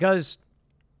 Because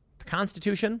the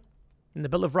Constitution and the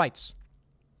Bill of Rights,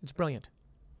 it's brilliant.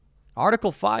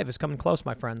 Article 5 is coming close,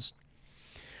 my friends.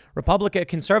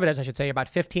 Conservatives, I should say, about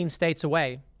 15 states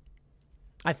away.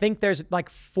 I think there's like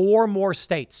 4 more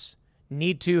states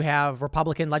need to have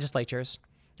Republican legislatures,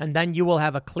 and then you will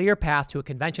have a clear path to a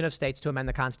convention of states to amend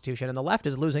the Constitution, and the left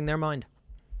is losing their mind.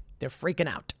 They're freaking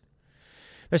out.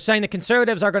 They're saying the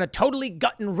conservatives are going to totally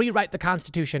gut and rewrite the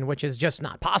Constitution, which is just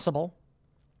not possible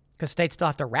because states still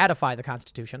have to ratify the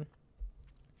Constitution.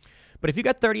 But if you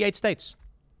got 38 states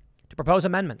to propose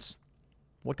amendments,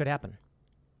 what could happen?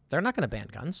 They're not going to ban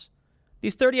guns.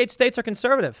 These 38 states are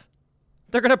conservative.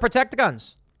 They're going to protect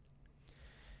guns.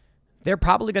 They're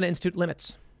probably going to institute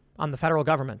limits on the federal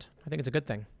government. I think it's a good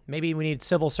thing. Maybe we need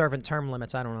civil servant term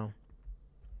limits. I don't know.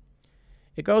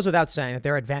 It goes without saying that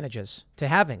there are advantages to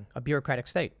having a bureaucratic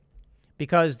state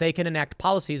because they can enact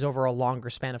policies over a longer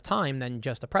span of time than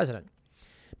just a president.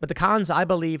 But the cons, I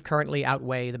believe, currently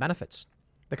outweigh the benefits.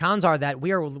 The cons are that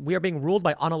we are being ruled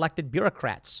by unelected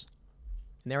bureaucrats.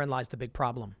 And therein lies the big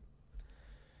problem.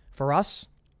 For us,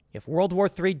 if World War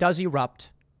III does erupt,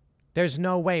 there's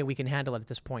no way we can handle it at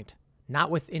this point.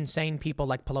 Not with insane people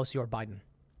like Pelosi or Biden.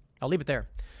 I'll leave it there.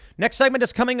 Next segment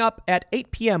is coming up at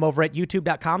 8 p.m. over at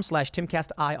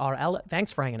youtube.com/TimCastIRL.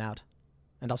 Thanks for hanging out,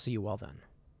 and I'll see you all then.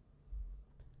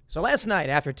 So last night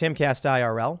after TimCast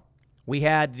IRL, we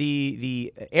had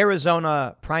the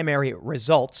Arizona primary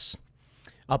results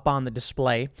up on the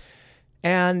display,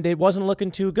 and it wasn't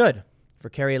looking too good for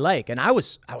Kari Lake, and I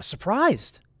was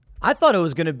surprised. I thought it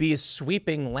was going to be a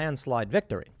sweeping landslide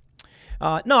victory.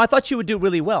 No, I thought she would do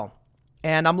really well.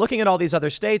 And I'm looking at all these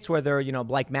other states where there are,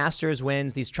 Blake Masters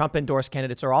wins. These Trump-endorsed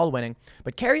candidates are all winning.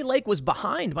 But Kari Lake was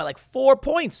behind by like 4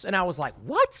 points. And I was like,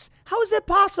 what? How is that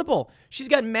possible? She's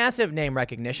got massive name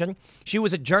recognition. She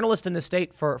was a journalist in the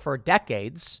state for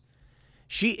decades.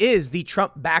 She is the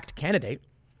Trump-backed candidate.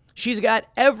 She's got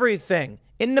everything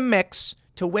in the mix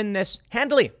to win this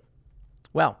handily.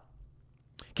 Well,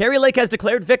 Kari Lake has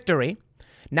declared victory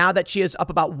now that she is up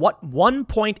about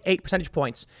 1.8 percentage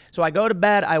points. So I go to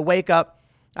bed, I wake up,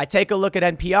 I take a look at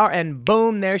NPR, and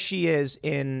boom, there she is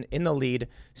in the lead,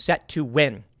 set to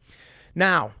win.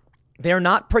 Now, they're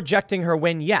not projecting her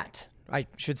win yet. I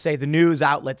should say the news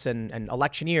outlets and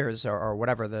electioneers or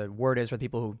whatever the word is for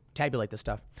people who tabulate this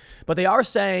stuff. But they are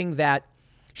saying that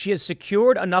she has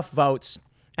secured enough votes,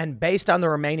 and based on the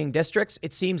remaining districts,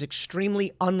 it seems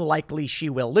extremely unlikely she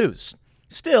will lose.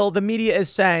 Still, the media is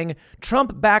saying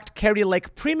Trump-backed Kari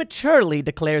Lake prematurely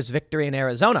declares victory in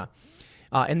Arizona,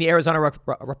 in the Arizona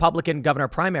Republican governor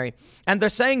primary. And they're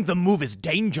saying the move is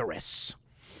dangerous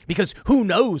because who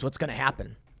knows what's going to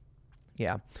happen.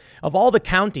 Yeah. Of all the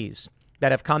counties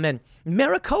that have come in,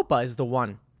 Maricopa is the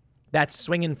one that's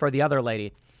swinging for the other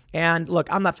lady. And look,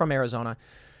 I'm not from Arizona.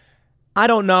 I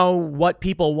don't know what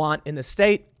people want in the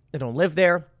state. They don't live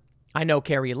there. I know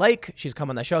Kari Lake. She's come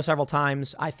on the show several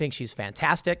times. I think she's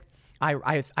fantastic.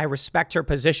 I respect her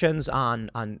positions on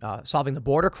solving the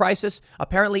border crisis.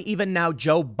 Apparently, even now,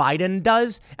 Joe Biden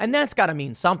does. And that's got to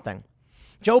mean something.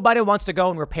 Joe Biden wants to go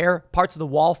and repair parts of the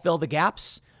wall, fill the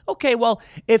gaps. Okay, well,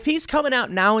 if he's coming out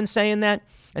now and saying that,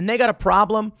 and they got a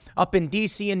problem up in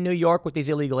D.C. and New York with these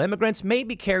illegal immigrants,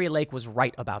 maybe Kari Lake was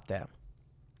right about that.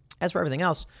 As for everything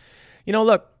else,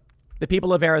 look, the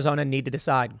people of Arizona need to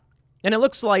decide. And it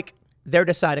looks like they're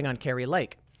deciding on Kari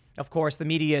Lake. Of course, the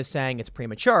media is saying it's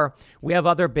premature. We have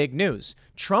other big news.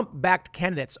 Trump-backed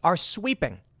candidates are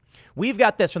sweeping. We've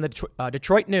got this from the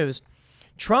Detroit News.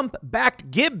 Trump-backed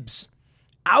Gibbs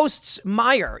ousts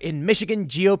Meyer in Michigan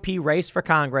GOP race for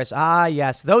Congress. Ah,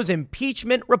 yes, those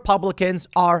impeachment Republicans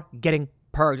are getting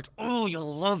purged. Oh,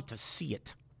 you'll love to see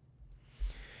it.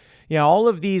 All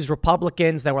of these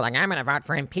Republicans that were like, I'm going to vote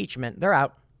for impeachment, they're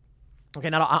out. Okay,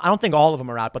 now I don't think all of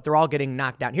them are out, but they're all getting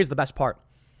knocked down. Here's the best part.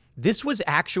 This was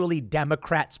actually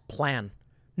Democrats' plan.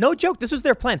 No joke, this was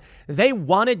their plan. They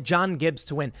wanted John Gibbs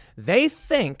to win. They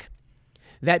think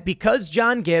that because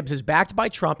John Gibbs is backed by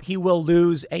Trump, he will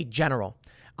lose a general.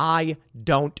 I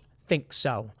don't think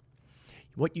so.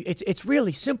 It's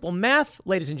really simple math,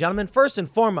 ladies and gentlemen. First and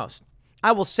foremost,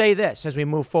 I will say this as we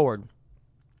move forward.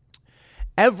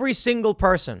 Every single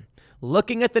person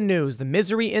looking at the news, the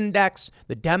misery index,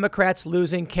 the Democrats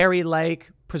losing, Kari Lake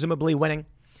presumably winning,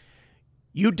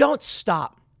 You don't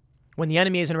stop when the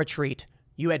enemy is in retreat.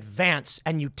 You advance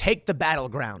and you take the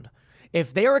battleground.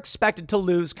 If they are expected to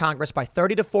lose Congress by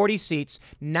 30 to 40 seats,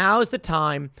 now's the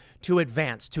time to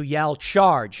advance, to yell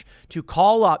charge, to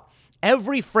call up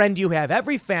every friend you have,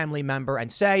 every family member, and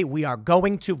say, we are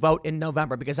going to vote in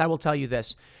November. Because I will tell you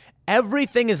this,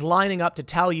 everything is lining up to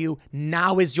tell you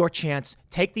now is your chance.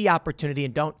 Take the opportunity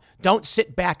and don't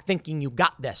sit back thinking you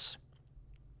got this.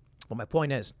 Well, my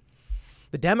point is,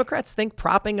 the Democrats think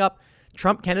propping up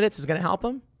Trump candidates is going to help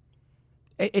them.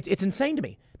 It's insane to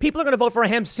me. People are going to vote for a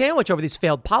ham sandwich over these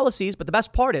failed policies. But the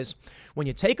best part is, when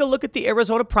you take a look at the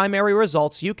Arizona primary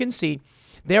results, you can see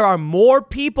there are more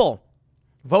people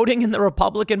voting in the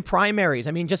Republican primaries.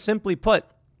 I mean, just simply put,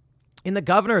 in the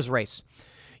governor's race,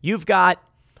 you've got,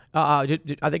 are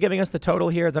they giving us the total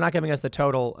here? They're not giving us the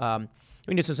total. We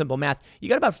can do some simple math. You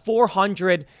got about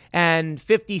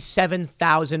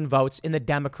 457,000 votes in the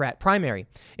Democrat primary.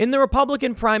 In the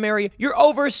Republican primary, you're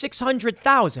over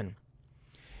 600,000.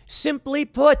 Simply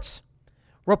put,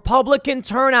 Republican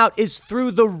turnout is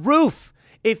through the roof.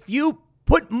 If you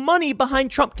put money behind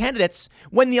Trump candidates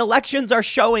when the elections are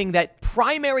showing that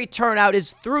primary turnout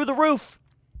is through the roof,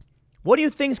 what do you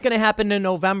think is going to happen in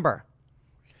November?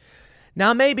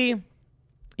 Now, maybe,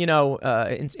 in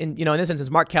this instance,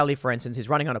 Mark Kelly, for instance, he's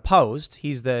running unopposed.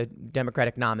 He's the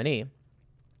Democratic nominee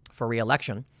for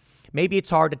re-election. Maybe it's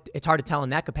hard to tell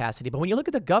in that capacity. But when you look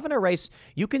at the governor race,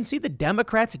 you can see the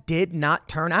Democrats did not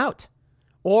turn out.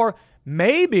 Or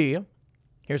maybe,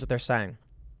 here's what they're saying.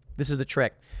 This is the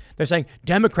trick. They're saying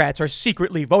Democrats are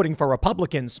secretly voting for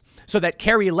Republicans so that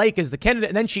Kari Lake is the candidate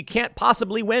and then she can't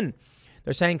possibly win.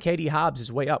 They're saying Katie Hobbs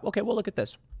is way up. Okay, well, look at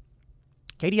this.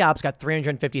 Katie Hobbs got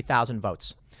 350,000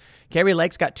 votes. Kari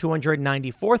Lake's got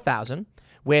 294,000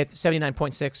 with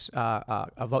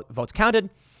 79.6 votes counted.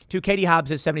 To Katie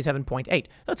Hobbs is 77.8.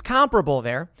 That's comparable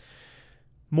there.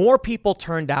 More people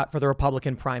turned out for the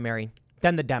Republican primary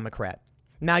than the Democrat.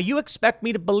 Now, you expect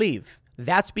me to believe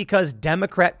that's because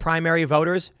Democrat primary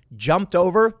voters jumped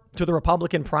over to the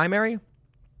Republican primary?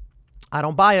 I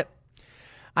don't buy it.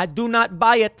 I do not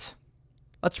buy it.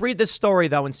 Let's read this story,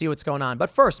 though, and see what's going on. But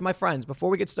first, my friends, before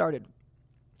we get started,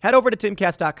 head over to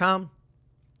timcast.com,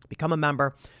 become a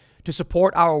member to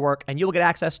support our work, and you'll get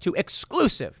access to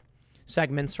exclusive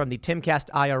segments from the Timcast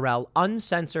IRL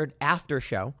uncensored after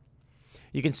show.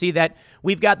 You can see that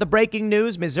we've got the breaking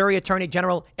news. Missouri Attorney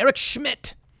General Eric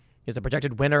Schmidt is the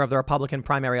projected winner of the Republican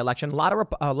primary election. A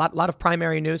lot of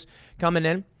primary news coming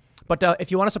in. But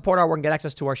if you want to support our work and get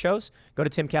access to our shows, go to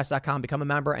timcast.com, become a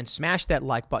member, and smash that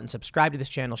like button. Subscribe to this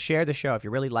channel. Share the show if you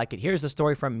really like it. Here's the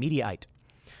story from Mediaite.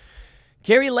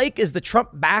 Kari Lake is the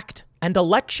Trump-backed and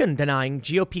election-denying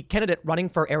GOP candidate running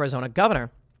for Arizona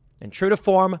governor, and true to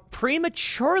form,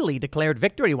 prematurely declared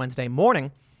victory Wednesday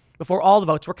morning before all the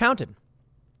votes were counted.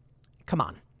 Come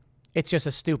on. It's just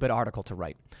a stupid article to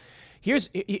write. Here's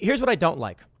what I don't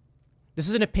like. This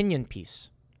is an opinion piece.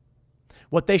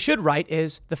 What they should write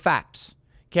is the facts.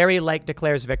 Kari Lake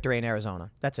declares victory in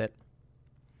Arizona. That's it.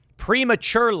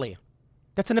 Prematurely.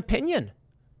 That's an opinion.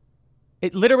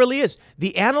 It literally is.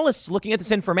 The analysts looking at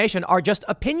this information are just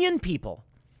opinion people.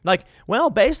 Like,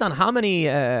 well, based on how many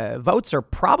votes are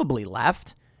probably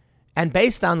left, and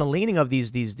based on the leaning of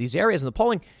these areas in the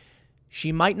polling,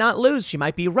 she might not lose. She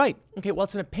might be right. Okay, well,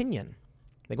 it's an opinion.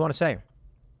 They go on to say,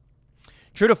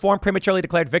 true to form, prematurely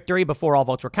declared victory before all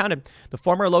votes were counted. The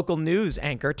former local news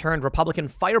anchor turned Republican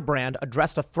firebrand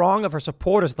addressed a throng of her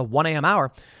supporters at the 1 a.m.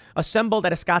 hour, assembled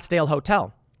at a Scottsdale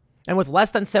hotel. And with less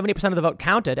than 70% of the vote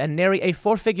counted and nary a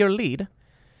four-figure lead,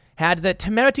 had the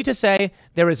temerity to say,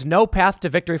 there is no path to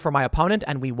victory for my opponent,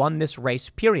 and we won this race,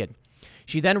 period.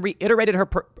 She then reiterated her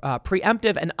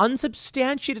preemptive and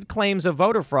unsubstantiated claims of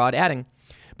voter fraud, adding,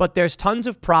 but there's tons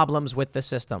of problems with the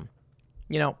system.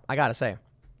 I got to say,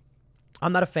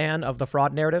 I'm not a fan of the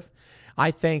fraud narrative.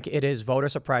 I think it is voter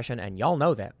suppression, and y'all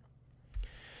know that.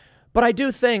 But I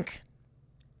do think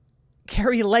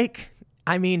Kari Lake,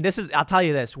 I'll tell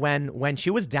you this, when she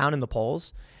was down in the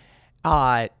polls,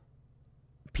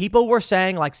 people were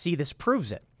saying, see, this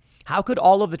proves it. How could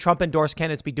all of the Trump-endorsed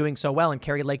candidates be doing so well and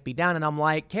Kari Lake be down? And I'm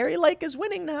like, Kari Lake is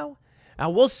winning now.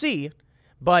 Now, we'll see.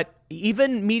 But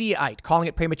even Mediaite, calling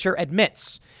it premature,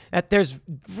 admits that there's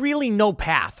really no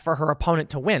path for her opponent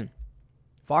to win.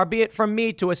 Far be it from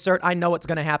me to assert I know what's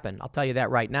going to happen. I'll tell you that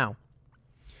right now.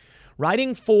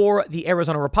 Writing for the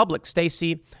Arizona Republic,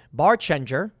 Stacey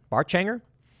Barchanger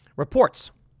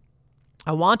reports,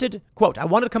 I wanted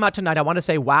to come out tonight. I want to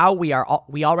say, wow, we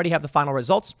already have the final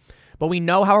results, but we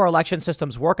know how our election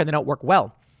systems work and they don't work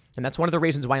well. And that's one of the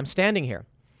reasons why I'm standing here.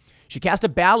 She cast a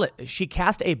ballot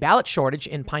shortage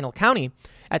in Pinal County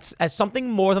as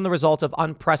something more than the result of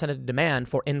unprecedented demand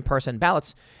for in-person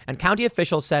ballots, and county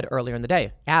officials said earlier in the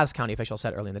day.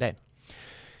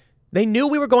 They knew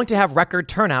we were going to have record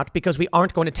turnout because we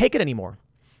aren't going to take it anymore.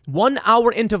 1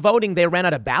 hour into voting, they ran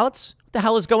out of ballots. What the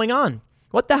hell is going on?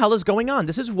 What the hell is going on?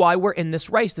 This is why we're in this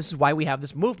race. This is why we have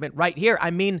this movement right here. I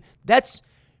mean,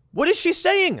 what is she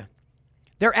saying?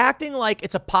 They're acting like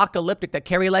it's apocalyptic, that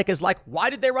Kari Lake is like, why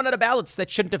did they run out of ballots?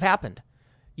 That shouldn't have happened.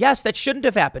 Yes, that shouldn't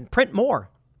have happened. Print more.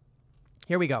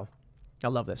 Here we go. I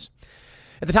love this.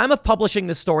 At the time of publishing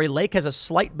this story, Lake has a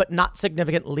slight but not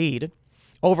significant lead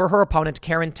over her opponent,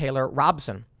 Karen Taylor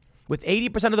Robson. With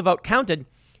 80% of the vote counted,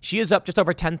 she is up just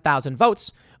over 10,000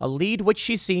 votes, a lead which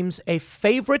she seems a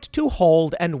favorite to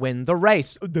hold and win the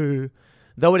race,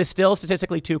 though it is still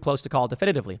statistically too close to call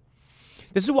definitively.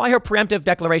 This is why her preemptive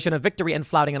declaration of victory and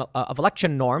flouting of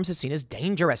election norms is seen as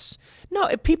dangerous. No,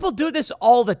 people do this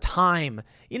all the time.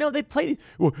 You know, they play,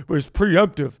 well, it's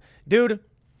preemptive. Dude,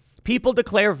 people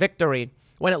declare victory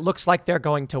when it looks like they're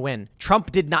going to win.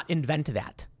 Trump did not invent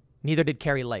that. Neither did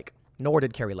Kari Lake, nor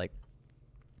did Kari Lake.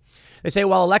 They say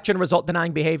while election result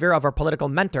denying behavior of our political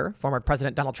mentor, former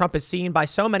President Donald Trump, is seen by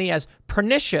so many as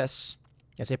pernicious,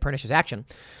 action,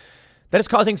 that is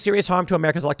causing serious harm to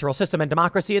America's electoral system and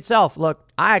democracy itself. Look,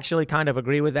 I actually kind of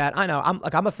agree with that. I know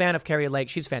I'm a fan of Kari Lake.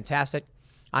 She's fantastic.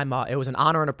 It was an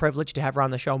honor and a privilege to have her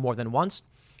on the show more than once.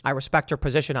 I respect her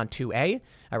position on 2A.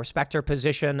 I respect her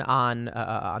position on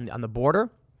the border.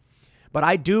 But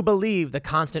I do believe the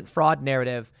constant fraud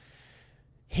narrative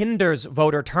hinders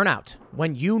voter turnout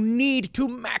when you need to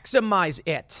maximize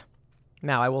it.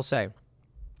 Now, I will say,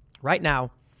 right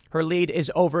now, her lead is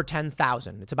over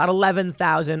 10,000. It's about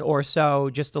 11,000 or so,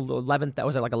 just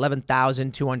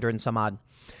 11,200 and some odd.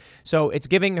 So it's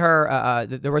giving her,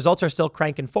 the results are still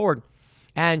cranking forward.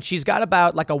 And she's got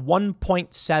about like a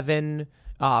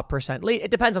 1.7% lead. It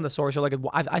depends on the source. So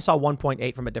I saw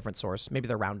 1.8 from a different source. Maybe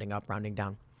they're rounding up, rounding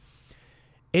down.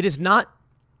 It is not,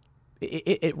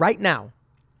 right now,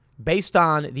 based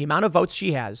on the amount of votes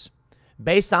she has,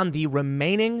 based on the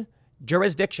remaining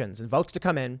jurisdictions and votes to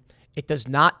come in, it does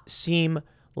not seem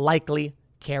likely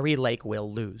Kari Lake will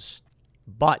lose.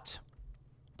 But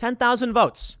 10,000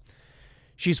 votes.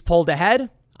 She's pulled ahead.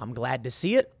 I'm glad to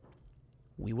see it.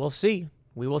 We will see.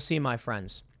 We will see, my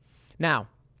friends. Now,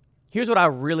 here's what I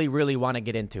really, really want to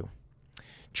get into.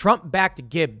 Trump-backed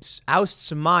Gibbs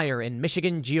ousts Meyer in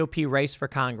Michigan GOP race for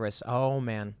Congress. Oh,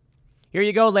 man. Here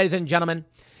you go, ladies and gentlemen.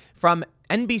 From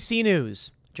NBC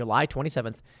News, July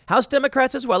 27th, House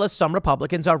Democrats as well as some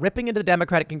Republicans are ripping into the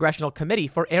Democratic Congressional Committee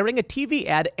for airing a TV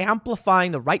ad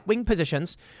amplifying the right-wing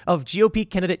positions of GOP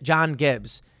candidate John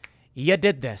Gibbs. You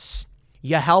did this.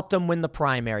 You helped him win the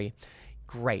primary.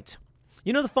 Great.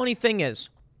 You know, the funny thing is,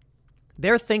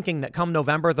 they're thinking that come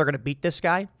November, they're going to beat this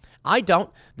guy. I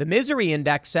don't. The misery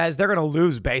index says they're going to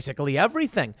lose basically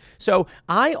everything. So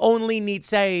I only need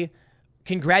say,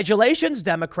 congratulations,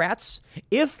 Democrats.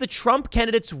 If the Trump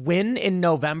candidates win in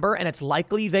November, and it's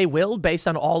likely they will based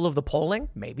on all of the polling,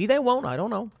 maybe they won't. I don't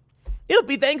know. It'll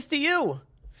be thanks to you.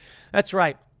 That's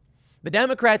right. The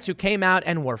Democrats who came out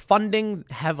and were funding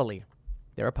heavily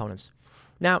their opponents.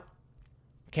 Now,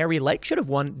 Kari Lake should have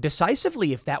won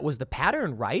decisively if that was the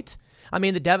pattern, right? I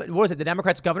mean, the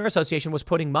Democrats' Governor Association was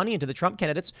putting money into the Trump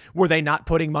candidates. Were they not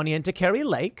putting money into Kari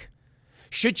Lake?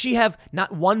 Should she have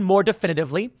not won more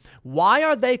definitively? Why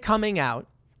are they coming out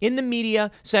in the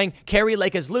media saying Kari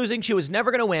Lake is losing, she was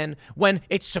never going to win, when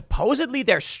it's supposedly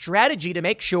their strategy to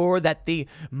make sure that the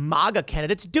MAGA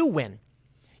candidates do win?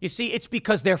 You see, it's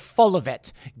because they're full of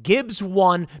it. Gibbs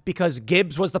won because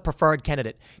Gibbs was the preferred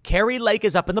candidate. Kari Lake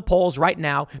is up in the polls right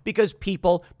now because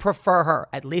people prefer her,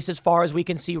 at least as far as we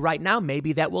can see right now.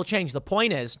 Maybe that will change. The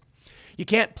point is, you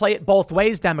can't play it both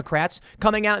ways, Democrats,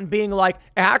 coming out and being like,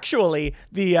 actually,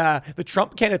 the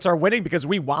Trump candidates are winning because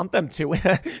we want them to,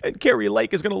 and Kari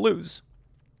Lake is going to lose.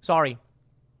 Sorry,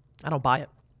 I don't buy it.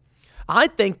 I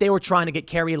think they were trying to get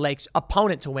Kari Lake's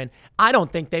opponent to win. I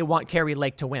don't think they want Kari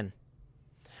Lake to win.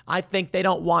 I think they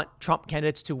don't want Trump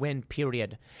candidates to win,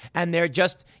 period. And they're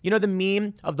just, you know, the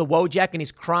meme of the Wojak and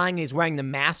he's crying and he's wearing the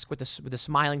mask with the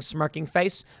smiling, smirking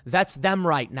face? That's them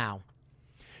right now.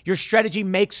 Your strategy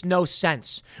makes no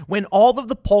sense when all of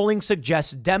the polling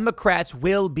suggests Democrats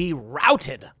will be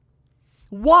routed.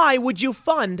 Why would you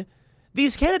fund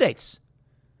these candidates?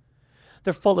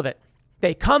 They're full of it.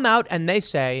 They come out and they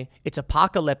say it's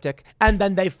apocalyptic, and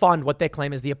then they fund what they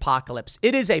claim is the apocalypse.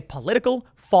 It is a political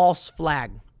false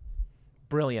flag.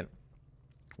 Brilliant.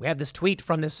 We have this tweet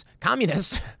from this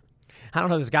communist. I don't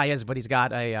know who this guy is, but he's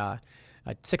got a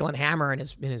sickle and hammer in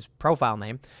his profile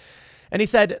name. And he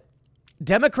said,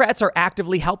 Democrats are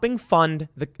actively helping fund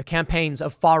the campaigns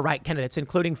of far-right candidates,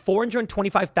 including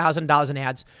 $425,000 in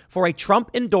ads for a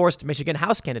Trump-endorsed Michigan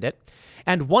House candidate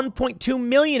and $1.2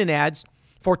 million in ads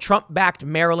for Trump-backed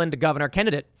Maryland governor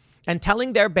candidate, and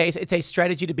telling their base it's a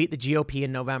strategy to beat the GOP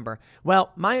in November.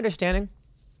 Well, my understanding,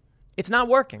 it's not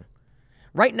working.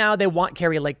 Right now, they want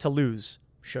Kari Lake to lose.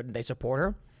 Shouldn't they support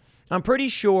her? I'm pretty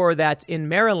sure that in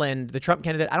Maryland, the Trump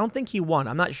candidate, I don't think he won.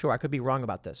 I'm not sure. I could be wrong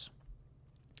about this.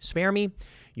 Spare me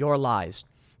your lies.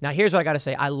 Now, here's what I got to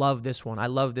say. I love this one. I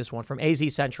love this one from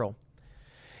AZ Central.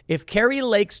 If Kari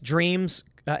Lake's dream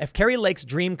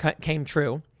came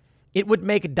true, it would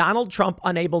make Donald Trump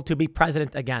unable to be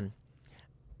president again.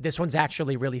 This one's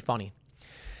actually really funny.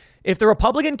 If the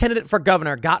Republican candidate for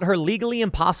governor got her legally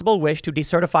impossible wish to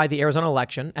decertify the Arizona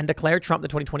election and declare Trump the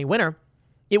 2020 winner,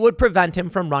 it would prevent him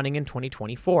from running in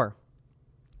 2024.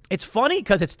 It's funny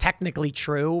because it's technically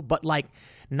true, but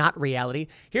not reality.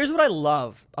 Here's what I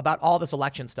love about all this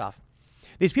election stuff.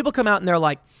 These people come out and they're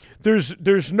like,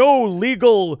 there's no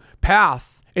legal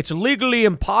path. It's legally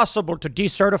impossible to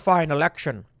decertify an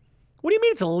election. What do you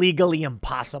mean it's legally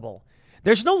impossible?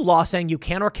 There's no law saying you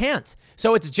can or can't.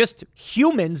 So it's just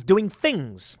humans doing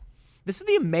things. This is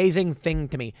the amazing thing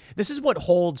to me. This is what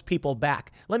holds people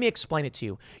back. Let me explain it to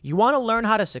you. You want to learn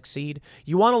how to succeed.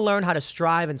 You want to learn how to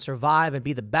strive and survive and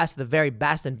be the best, the very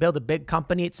best, and build a big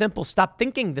company. It's simple. Stop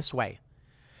thinking this way.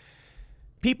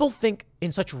 People think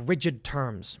in such rigid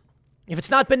terms. If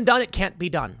it's not been done, it can't be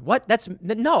done. What?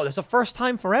 There's a first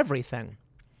time for everything.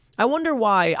 I wonder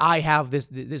why I have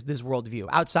this worldview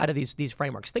outside of these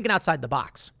frameworks, thinking outside the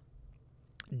box.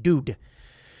 Dude,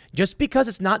 just because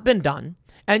it's not been done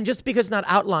and just because it's not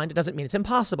outlined, it doesn't mean it's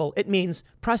impossible. It means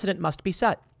precedent must be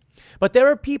set. But there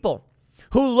are people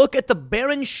who look at the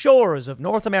barren shores of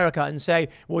North America and say,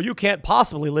 well, you can't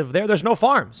possibly live there. There's no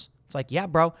farms. It's like, yeah,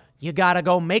 bro, you got to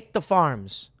go make the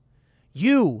farms.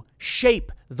 You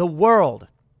shape the world.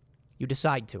 You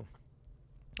decide to.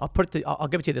 I'll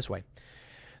give it to you this way.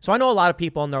 So I know a lot of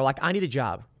people and they're like, I need a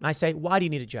job. And I say, why do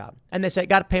you need a job? And they say,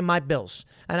 got to pay my bills.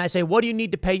 And I say, what do you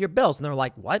need to pay your bills? And they're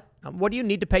like, what? What do you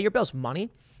need to pay your bills?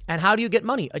 Money. And how do you get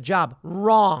money? A job.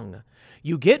 Wrong.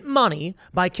 You get money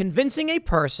by convincing a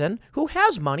person who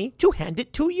has money to hand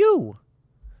it to you.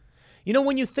 You know,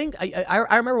 when you think, I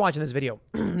remember watching this video.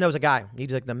 There was a guy,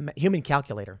 he's like the human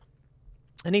calculator.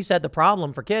 And he said the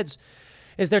problem for kids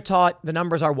is they're taught the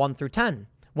numbers are 1 through 10,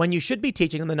 when you should be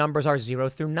teaching them the numbers are 0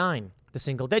 through 9. The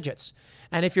single digits.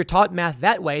 And if you're taught math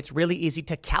that way, it's really easy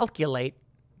to calculate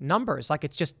numbers.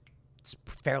 It's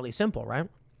fairly simple, right?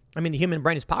 I mean, the human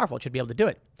brain is powerful. It should be able to do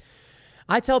it.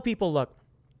 I tell people, look,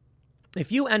 if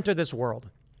you enter this world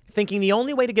thinking the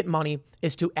only way to get money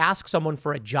is to ask someone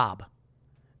for a job,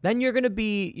 then you're going to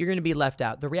be left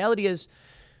out. The reality is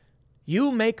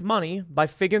you make money by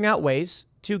figuring out ways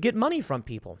to get money from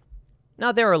people.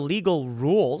 Now, there are legal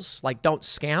rules, like don't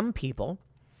scam people.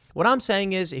 What I'm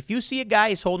saying is, if you see a guy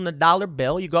who's holding a dollar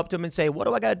bill, you go up to him and say, what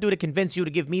do I got to do to convince you to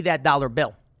give me that dollar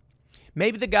bill?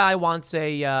 Maybe the guy wants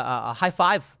a high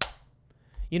five.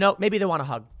 Maybe they want a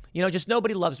hug. Just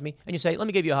nobody loves me. And you say, let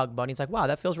me give you a hug, buddy. It's like, wow,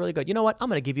 that feels really good. You know what? I'm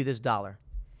going to give you this dollar.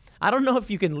 I don't know if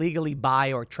you can legally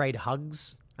buy or trade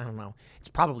hugs. I don't know. It's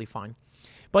probably fine.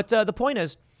 But the point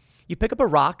is, you pick up a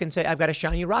rock and say, I've got a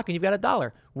shiny rock and you've got a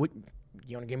dollar. You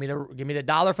want to give me the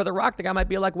dollar for the rock? The guy might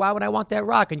be like, why would I want that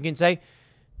rock? And you can say,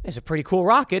 it's a pretty cool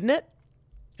rock, isn't it?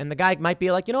 And the guy might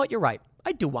be like, you know what? You're right.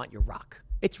 I do want your rock.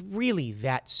 It's really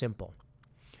that simple.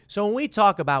 So when we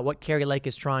talk about what Kari Lake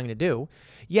is trying to do,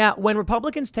 yeah, when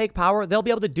Republicans take power, they'll be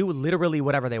able to do literally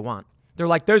whatever they want. They're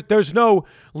like, there's no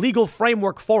legal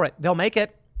framework for it. They'll make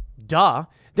it. Duh.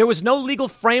 There was no legal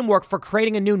framework for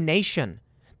creating a new nation.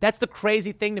 That's the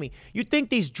crazy thing to me. You'd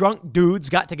think these drunk dudes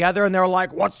got together and they're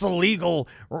like, what's the legal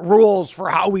rules for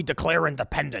how we declare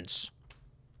independence?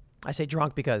 I say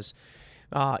drunk because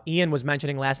Ian was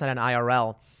mentioning last night on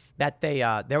IRL that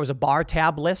there was a bar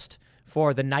tab list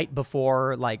for the night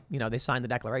before, they signed the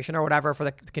Declaration or whatever for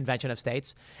the Convention of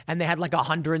States. And they had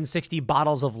 160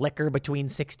 bottles of liquor between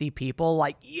 60 people.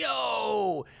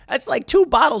 Yo, that's 2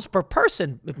 bottles per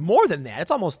person. More than that. It's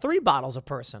almost 3 bottles a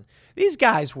person. These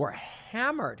guys were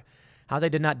hammered. How they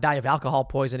did not die of alcohol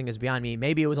poisoning is beyond me.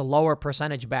 Maybe it was a lower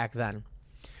percentage back then.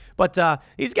 But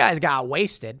these guys got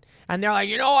wasted. And they're like,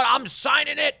 you know what? I'm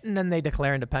signing it. And then they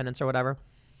declare independence or whatever.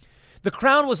 The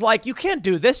Crown was like, you can't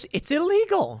do this. It's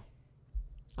illegal.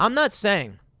 I'm not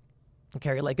saying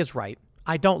Kari Lake is right.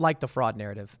 I don't like the fraud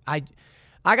narrative. I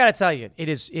got to tell you, it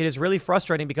is really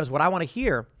frustrating because what I want to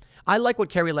hear, I like what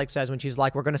Kari Lake says when she's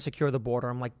like, we're going to secure the border.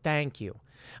 I'm like, thank you.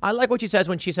 I like what she says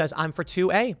when she says, I'm for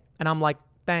 2A. And I'm like,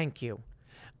 thank you.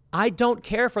 I don't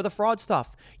care for the fraud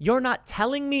stuff. You're not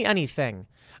telling me anything.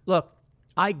 Look,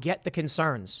 I get the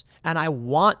concerns, and I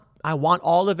want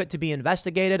all of it to be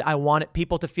investigated. I want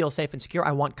people to feel safe and secure.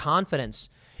 I want confidence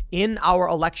in our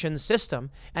election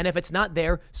system. And if it's not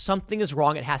there, something is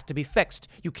wrong. It has to be fixed.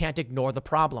 You can't ignore the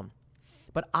problem.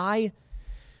 But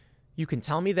you can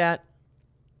tell me that.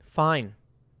 Fine.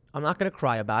 I'm not going to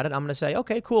cry about it. I'm going to say,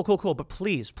 okay, cool. But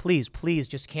please,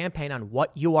 just campaign on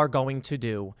what you are going to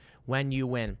do when you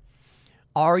win.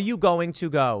 Are you going to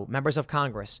go, members of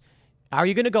Congress, are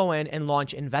you going to go in and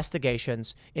launch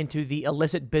investigations into the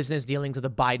illicit business dealings of the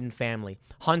Biden family,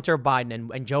 Hunter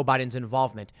Biden and Joe Biden's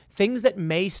involvement, things that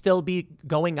may still be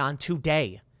going on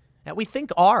today that we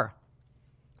think are?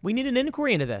 We need an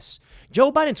inquiry into this.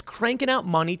 Joe Biden's cranking out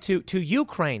money to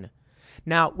Ukraine.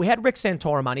 Now, we had Rick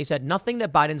Santorum on. He said nothing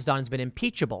that Biden's done has been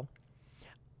impeachable.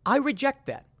 I reject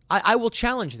that. I will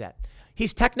challenge that.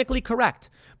 He's technically correct.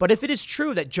 But if it is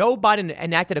true that Joe Biden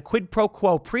enacted a quid pro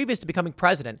quo previous to becoming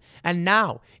president and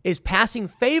now is passing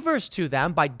favors to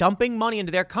them by dumping money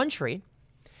into their country,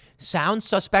 sounds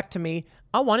suspect to me.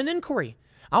 I want an inquiry.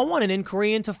 I want an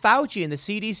inquiry into Fauci and the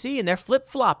CDC and their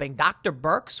flip-flopping. Dr.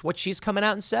 Birx, what she's coming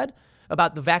out and said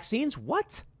about the vaccines.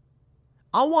 What?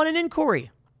 I want an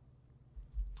inquiry.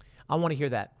 I want to hear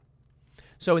that.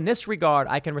 So in this regard,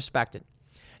 I can respect it.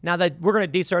 Now that we're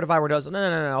going to decertify,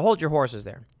 no, hold your horses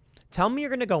there. Tell me you're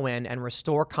going to go in and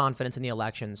restore confidence in the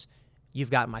elections.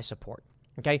 You've got my support,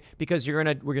 okay? Because we're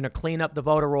going to clean up the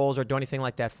voter rolls or do anything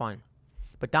like that, fine.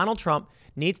 But Donald Trump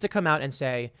needs to come out and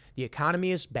say the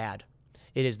economy is bad.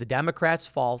 It is the Democrats'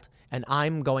 fault, and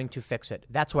I'm going to fix it.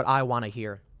 That's what I want to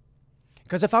hear.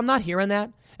 Because if I'm not hearing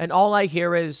that, and all I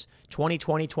hear is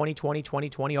 2020, 2020,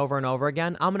 2020 over and over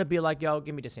again, I'm going to be like, yo,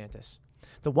 give me DeSantis.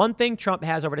 The one thing Trump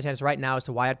has over DeSantis right now as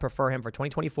to why I'd prefer him for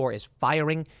 2024 is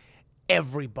firing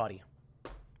everybody.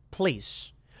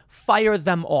 Please, fire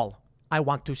them all. I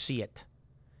want to see it.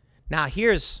 Now,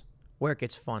 here's where it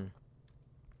gets fun.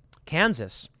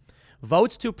 Kansas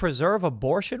votes to preserve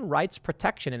abortion rights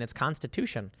protection in its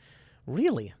constitution.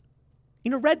 Really?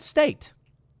 In a red state?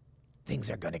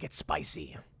 Things are going to get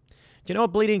spicy. Do you know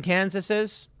what Bleeding Kansas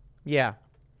is? Yeah.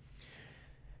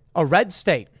 A red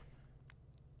state.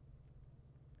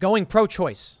 Going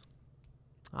pro-choice.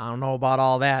 I don't know about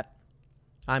all that.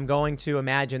 I'm going to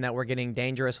imagine that we're getting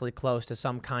dangerously close to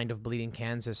some kind of Bleeding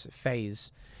Kansas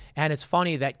phase. And it's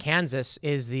funny that Kansas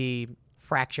is the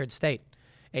fractured state.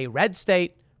 A red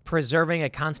state preserving a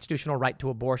constitutional right to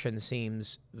abortion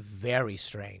seems very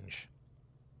strange.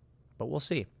 But we'll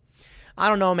see. I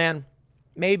don't know, man.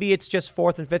 Maybe it's just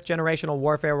fourth and fifth generational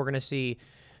warfare. We're going to see,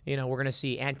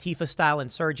 Antifa-style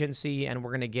insurgency, and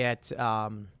we're going to get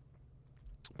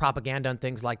propaganda and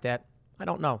things like that. I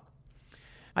don't know.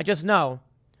 I just know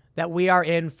that we are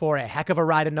in for a heck of a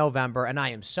ride in November, and I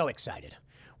am so excited.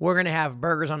 We're going to have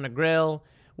burgers on the grill.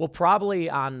 We'll probably,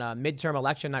 on midterm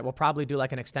election night, we'll probably do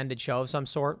like an extended show of some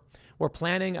sort. We're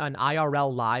planning an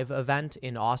IRL live event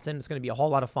in Austin. It's going to be a whole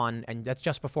lot of fun, and that's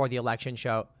just before the election.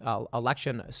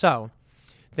 So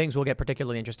things will get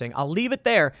particularly interesting. I'll leave it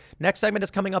there. Next segment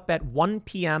is coming up at 1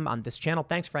 p.m. on this channel.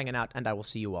 Thanks for hanging out, and I will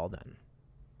see you all then.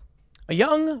 A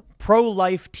young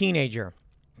pro-life teenager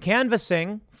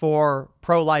canvassing for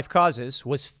pro-life causes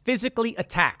was physically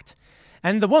attacked,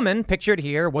 and the woman pictured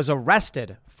here was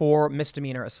arrested for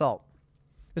misdemeanor assault.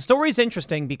 The story is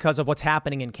interesting because of what's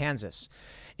happening in Kansas.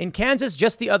 In Kansas,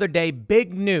 just the other day,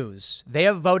 big news. They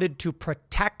have voted to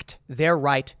protect their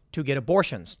right to get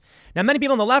abortions. Now, many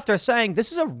people on the left are saying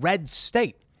this is a red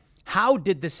state. How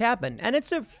did this happen? And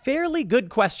it's a fairly good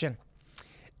question.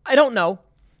 I don't know.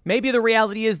 Maybe the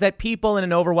reality is that people in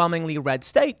an overwhelmingly red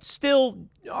state still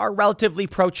are relatively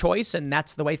pro-choice, and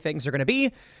that's the way things are going to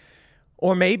be.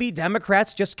 Or maybe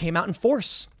Democrats just came out in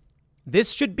force.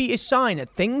 This should be a sign that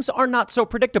things are not so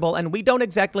predictable, and we don't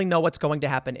exactly know what's going to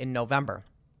happen in November.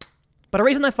 But a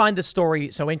reason I find this story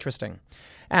so interesting,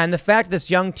 and the fact this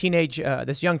young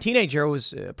teenager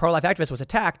who's a pro-life activist was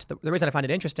attacked, the reason I find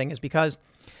it interesting is because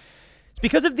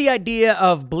of the idea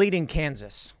of Bleeding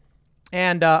Kansas.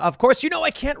 And of course,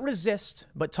 I can't resist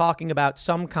but talking about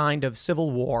some kind of civil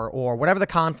war or whatever the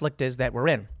conflict is that we're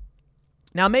in.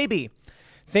 Now, maybe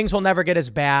things will never get as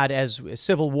bad as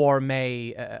civil war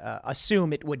may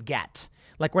assume it would get.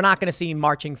 Like, we're not going to see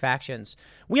marching factions.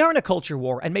 We are in a culture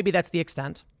war, and maybe that's the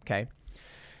extent. Okay.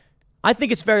 I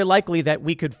think it's very likely that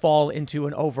we could fall into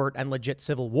an overt and legit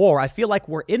civil war. I feel like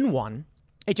we're in one.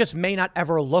 It just may not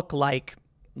ever look like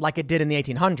it did in the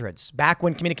 1800s, back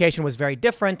when communication was very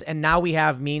different. And now we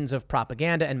have means of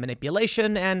propaganda and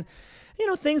manipulation. And,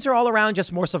 things are all around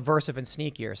just more subversive and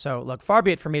sneakier. So, look, far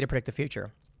be it for me to predict the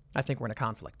future. I think we're in a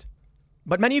conflict.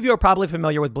 but many of you are probably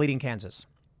familiar with Bleeding Kansas.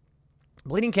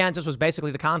 Bleeding Kansas was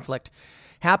basically the conflict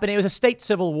happening. It was a state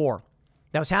civil war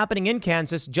that was happening in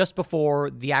Kansas just before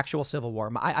the actual Civil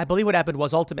War. I believe what happened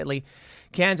was ultimately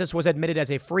Kansas was admitted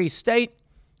as a free state.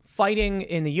 Fighting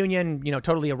in the Union,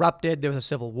 totally erupted. There was a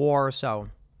civil war. So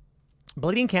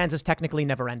Bleeding Kansas technically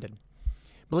never ended.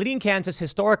 Bleeding Kansas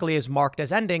historically is marked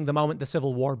as ending the moment the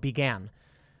Civil War began.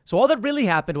 So all that really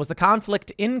happened was the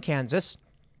conflict in Kansas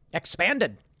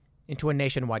expanded into a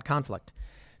nationwide conflict.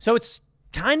 So it's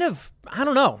kind of, I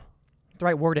don't know what the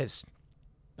right word is.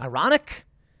 Ironic?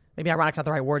 Maybe ironic's not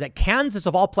the right word. That Kansas,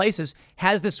 of all places,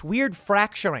 has this weird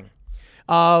fracturing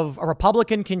of a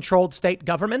Republican-controlled state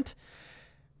government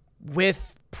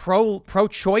with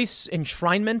pro-choice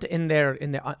enshrinement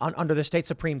under the state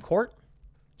Supreme Court.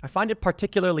 I find it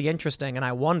particularly interesting, and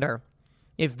I wonder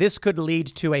if this could lead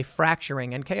to a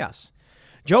fracturing and chaos.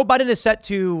 Joe Biden is set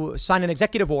to sign an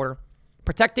executive order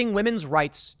protecting women's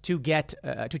rights to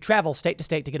travel state to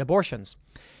state to get abortions.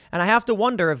 And I have to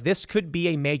wonder if this could be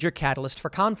a major catalyst for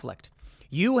conflict.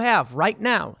 You have right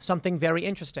now something very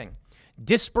interesting.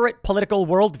 Disparate political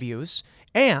worldviews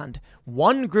and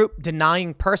one group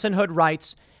denying personhood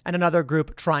rights and another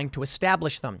group trying to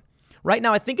establish them. Right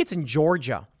now, I think it's in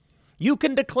Georgia. You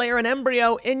can declare an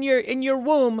embryo in your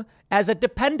womb as a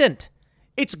dependent.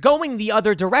 It's going the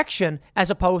other direction as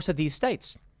opposed to these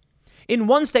states. In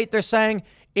one state, they're saying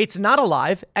it's not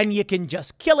alive and you can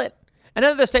just kill it.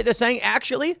 Another state, they're saying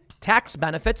actually tax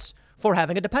benefits for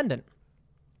having a dependent.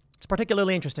 It's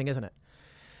particularly interesting, isn't it?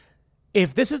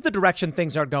 If this is the direction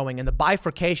things are going and the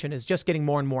bifurcation is just getting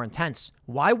more and more intense,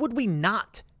 why would we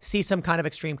not see some kind of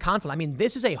extreme conflict? I mean,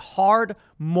 this is a hard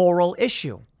moral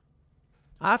issue.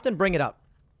 I often bring it up,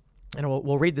 and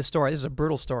we'll read this story. This is a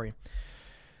brutal story.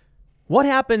 What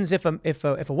happens if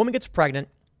a woman gets pregnant,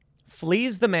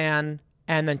 flees the man,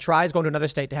 and then tries going to another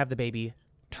state to have the baby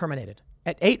terminated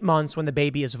at 8 months when the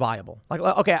baby is viable? Like,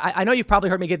 okay, I know you've probably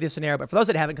heard me give this scenario, but for those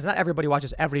that haven't, because not everybody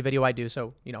watches every video I do,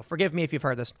 so forgive me if you've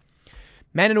heard this.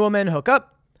 Man and woman hook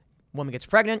up. Woman gets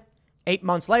pregnant. 8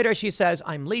 months later, she says,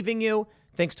 "I'm leaving you."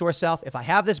 Thinks to herself, if I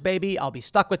have this baby, I'll be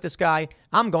stuck with this guy.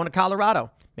 I'm going to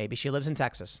Colorado. Maybe she lives in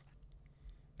Texas.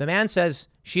 The man says,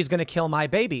 she's going to kill my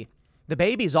baby. The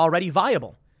baby's already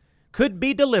viable. Could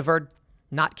be delivered,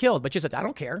 not killed. But she said, I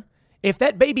don't care. If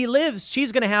that baby lives,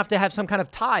 she's going to have some kind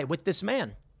of tie with this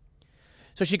man.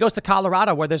 So she goes to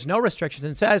Colorado where there's no restrictions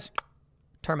and says,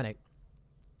 terminate.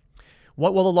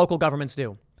 What will the local governments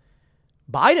do?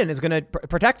 Biden is going to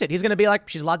protect it. He's going to be like,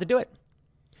 she's allowed to do it.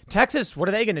 Texas, what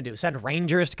are they going to do? Send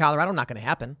rangers to Colorado? Not going to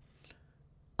happen.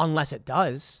 Unless it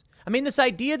does. I mean, this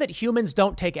idea that humans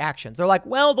don't take actions. They're like,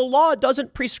 well, the law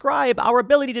doesn't prescribe our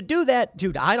ability to do that.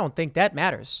 Dude, I don't think that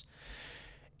matters.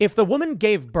 If the woman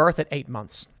gave birth at 8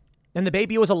 months and the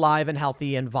baby was alive and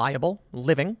healthy and viable,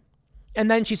 living, and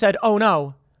then she said, oh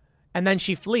no, and then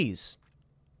she flees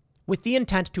with the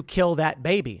intent to kill that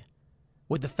baby,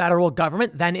 would the federal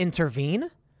government then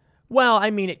intervene? Well, I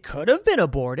mean, it could have been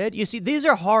aborted. You see, these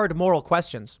are hard moral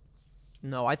questions.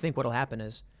 No, I think what'll happen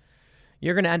is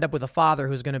you're going to end up with a father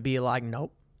who's going to be like,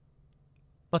 nope.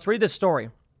 Let's read this story,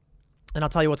 and I'll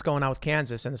tell you what's going on with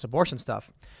Kansas and this abortion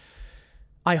stuff.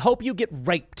 I hope you get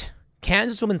raped.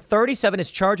 Kansas woman 37 is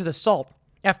charged with assault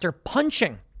after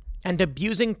punching and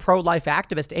abusing pro-life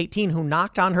activist 18 who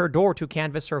knocked on her door to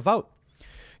canvass her vote.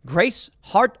 Grace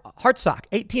Hartsock,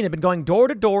 18, had been going door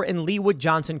to door in Leawood,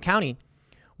 Johnson County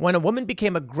when a woman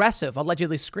became aggressive,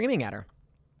 allegedly screaming at her.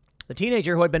 The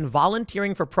teenager, who had been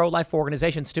volunteering for pro-life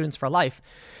organization Students for Life,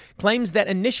 claims that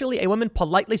initially a woman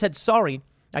politely said, sorry,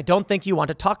 I don't think you want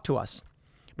to talk to us.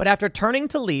 But after turning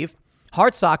to leave,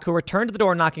 Hartsock, who returned to the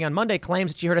door knocking on Monday,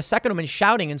 claims that she heard a second woman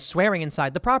shouting and swearing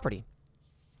inside the property.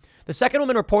 The second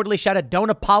woman reportedly shouted,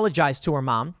 don't apologize to her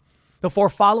mom, before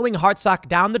following Hartsock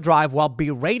down the drive while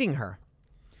berating her.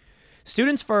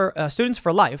 Students for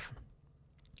Life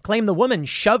claim the woman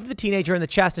shoved the teenager in the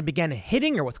chest and began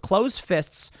hitting her with closed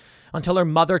fists until her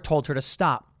mother told her to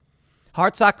stop.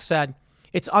 Hartsock said,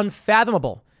 it's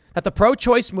unfathomable that the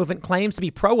pro-choice movement claims to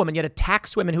be pro-woman yet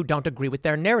attacks women who don't agree with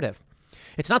their narrative.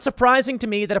 It's not surprising to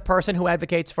me that a person who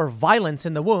advocates for violence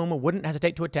in the womb wouldn't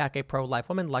hesitate to attack a pro-life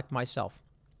woman like myself.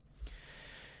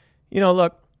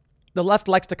 Look, the left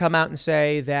likes to come out and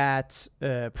say that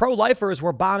pro-lifers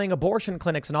were bombing abortion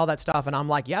clinics and all that stuff. And I'm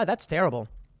like, yeah, that's terrible.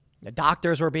 The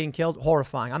doctors were being killed.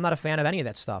 Horrifying. I'm not a fan of any of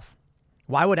that stuff.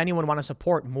 Why would anyone want to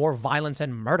support more violence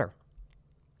and murder?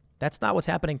 That's not what's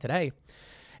happening today.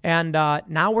 And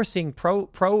now we're seeing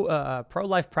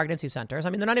pro-life pregnancy centers. I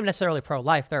mean, they're not even necessarily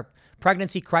pro-life. They're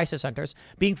pregnancy crisis centers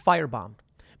being firebombed,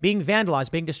 being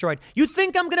vandalized, being destroyed. You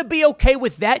think I'm going to be okay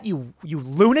with that, you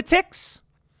lunatics?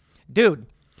 dude,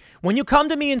 when you come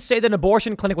to me and say that an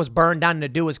abortion clinic was burned down and a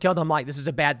dude was killed, I'm like, this is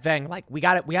a bad thing. Like, we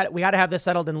got to have this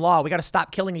settled in law. We got to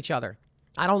stop killing each other.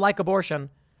 I don't like abortion.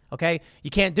 Okay. You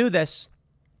can't do this.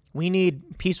 We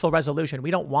need peaceful resolution.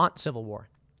 We don't want civil war.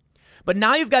 But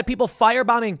now you've got people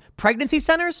firebombing pregnancy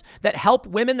centers that help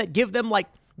women, that give them like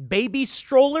baby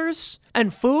strollers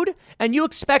and food. And you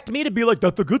expect me to be like,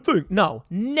 that's a good thing. No,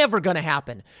 never going to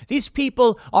happen. These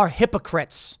people are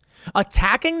hypocrites.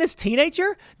 Attacking this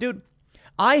teenager? Dude,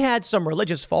 I had some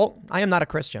religious fault. I am not a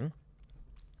Christian.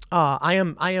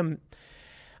 I'm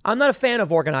not a fan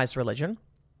of organized religion.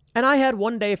 And I had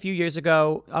one day a few years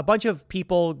ago, a bunch of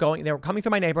people they were coming through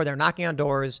my neighborhood, they're knocking on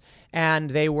doors, and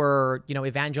they were,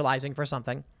 evangelizing for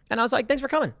something. And I was like, thanks for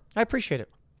coming. I appreciate it.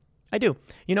 I do.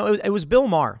 It was Bill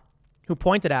Maher who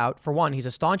pointed out, for one, he's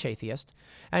a staunch atheist.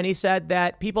 And he said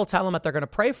that people tell him that they're going to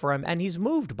pray for him, and he's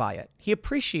moved by it. He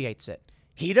appreciates it.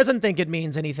 He doesn't think it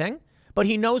means anything, but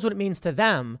he knows what it means to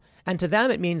them. And to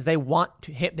them, it means they want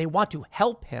to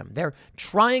help him. They're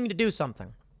trying to do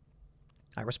something.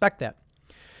 I respect that.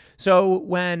 So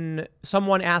when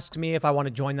someone asks me if I want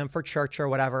to join them for church or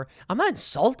whatever, I'm not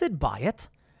insulted by it.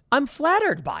 I'm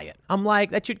flattered by it. I'm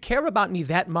like, that you'd care about me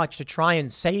that much to try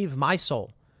and save my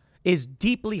soul is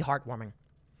deeply heartwarming.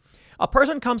 A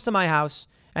person comes to my house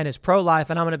and is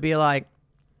pro-life, and I'm going to be like,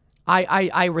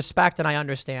 I respect and I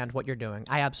understand what you're doing.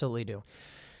 I absolutely do.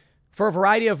 For a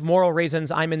variety of moral reasons,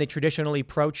 I'm in the traditionally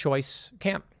pro-choice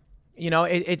camp.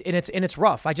 It's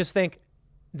rough. I just think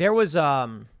there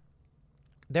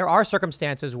are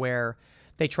circumstances where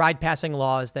they tried passing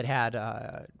laws that had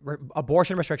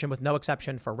abortion restriction with no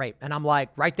exception for rape. And I'm like,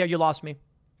 right there, you lost me.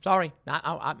 Sorry.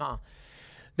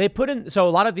 They put in, so a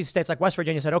lot of these states like West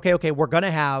Virginia said, okay, we're going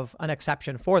to have an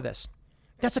exception for this.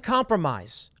 That's a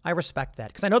compromise. I respect that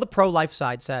because I know the pro-life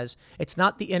side says it's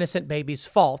not the innocent baby's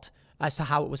fault as to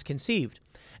how it was conceived.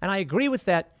 And I agree with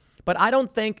that, but I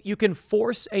don't think you can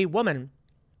force a woman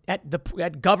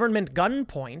at government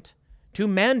gunpoint to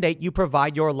mandate you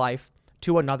provide your life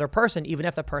to another person, even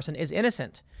if the person is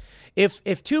innocent.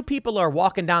 If two people are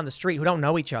walking down the street who don't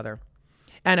know each other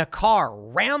and a car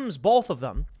rams both of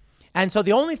them, and so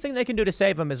the only thing they can do to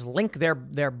save them is link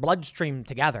their bloodstream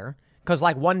together because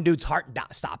like one dude's heart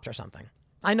stops or something.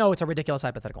 I know it's a ridiculous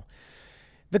hypothetical.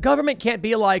 The government can't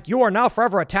be like, you are now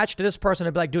forever attached to this person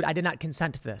and be like, dude, I did not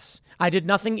consent to this. I did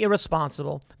nothing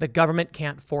irresponsible. The government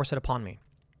can't force it upon me.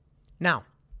 Now,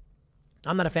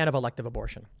 I'm not a fan of elective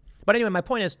abortion. But anyway, my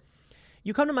point is,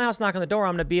 you come to my house, knock on the door,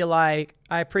 I'm going to be like,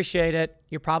 I appreciate it.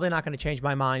 You're probably not going to change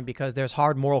my mind because there's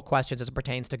hard moral questions as it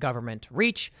pertains to government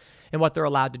reach and what they're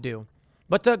allowed to do.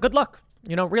 But good luck.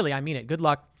 Really, I mean it. Good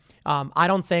luck. I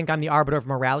don't think I'm the arbiter of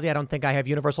morality. I don't think I have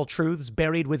universal truths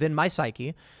buried within my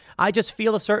psyche. I just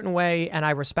feel a certain way, and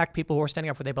I respect people who are standing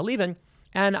up for what they believe in.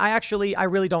 And I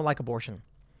really don't like abortion.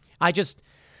 I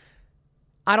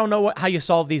don't know how you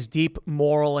solve these deep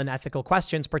moral and ethical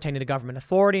questions pertaining to government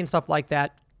authority and stuff like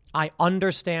that. I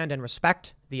understand and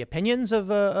respect the opinions of,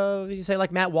 you say,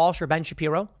 like Matt Walsh or Ben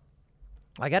Shapiro.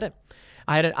 I get it.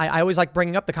 I always like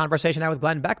bringing up the conversation I had with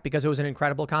Glenn Beck because it was an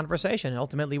incredible conversation. And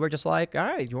ultimately, we're just like, all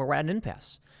right, we're at an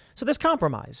impasse. So there's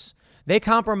compromise. They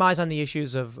compromise on the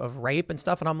issues of rape and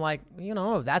stuff. And I'm like,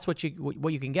 if that's what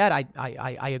you can get,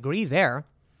 I agree there.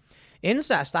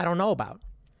 Incest, I don't know about.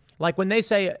 Like when they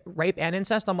say rape and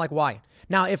incest, I'm like, why?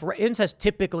 Now, if incest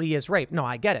typically is rape, no,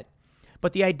 I get it.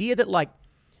 But the idea that like,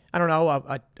 I don't know,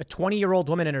 a 20-year-old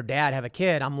woman and her dad have a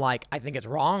kid, I'm like, I think it's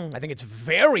wrong. I think it's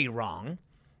very wrong.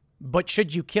 But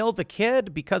should you kill the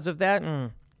kid because of that?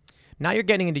 Now you're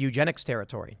getting into eugenics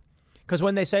territory. Because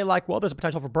when they say like, well, there's a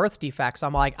potential for birth defects,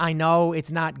 I'm like, I know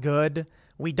it's not good.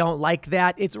 We don't like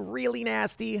that. It's really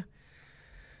nasty.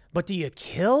 But do you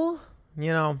kill?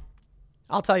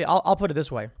 I'll tell you, I'll put it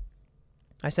this way.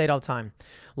 I say it all the time.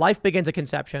 Life begins at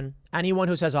conception. Anyone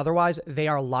who says otherwise, they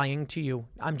are lying to you.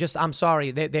 I'm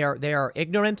sorry. They are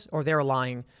ignorant or they're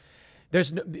lying.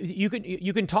 You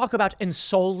can talk about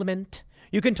ensoulment.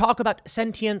 You can talk about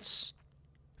sentience.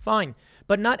 Fine.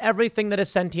 But not everything that is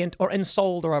sentient or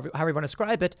ensouled or however you want to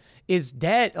describe it is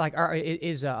dead. Let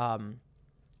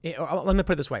me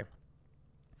put it this way.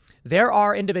 There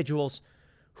are individuals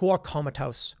who are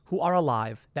comatose, who are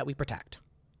alive that we protect.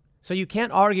 So you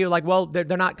can't argue like, well, they're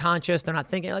not conscious. They're not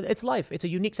thinking. It's life. It's a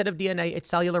unique set of DNA. It's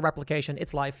cellular replication.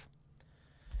 It's life.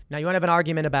 Now, you want to have an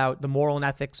argument about the moral and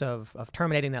ethics of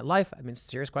terminating that life? I mean, it's a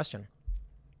serious question.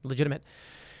 Legitimate.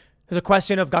 There's a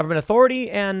question of government authority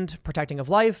and protecting of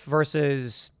life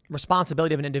versus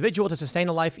responsibility of an individual to sustain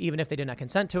a life, even if they did not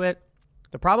consent to it.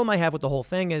 The problem I have with the whole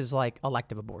thing is like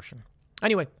elective abortion.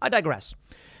 Anyway, I digress.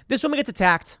 This woman gets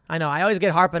attacked. I know I always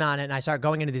get harping on it and I start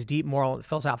going into these deep moral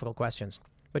philosophical questions.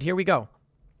 But here we go.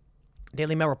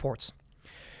 Daily Mail reports.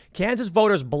 Kansas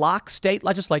voters block state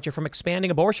legislature from expanding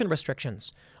abortion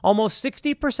restrictions. Almost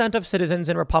 60% of citizens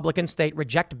in Republican state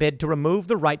reject bid to remove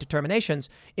the right to terminations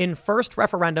in first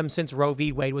referendum since Roe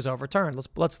v. Wade was overturned.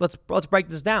 Let's break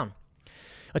this down.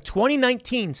 A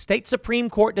 2019 state Supreme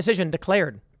Court decision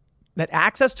declared that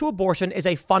access to abortion is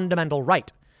a fundamental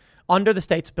right under the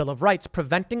state's Bill of Rights,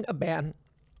 preventing a ban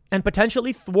and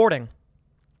potentially thwarting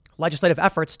legislative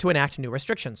efforts to enact new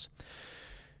restrictions.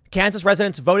 Kansas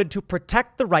residents voted to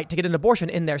protect the right to get an abortion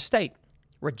in their state,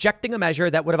 rejecting a measure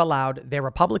that would have allowed their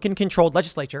Republican-controlled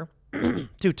legislature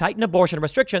to tighten abortion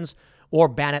restrictions or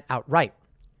ban it outright.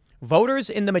 Voters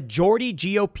in the majority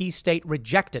GOP state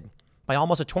rejected, by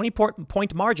almost a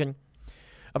 20-point margin,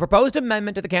 a proposed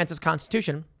amendment to the Kansas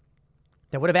Constitution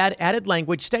that would have added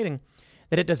language stating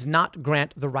that it does not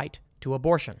grant the right to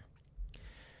abortion.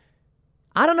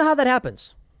 I don't know how that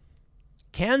happens.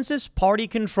 Kansas party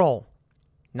control,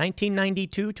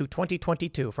 1992 to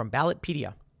 2022, from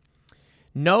Ballotpedia.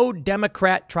 No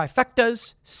Democrat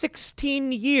trifectas,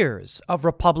 16 years of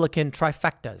Republican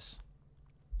trifectas.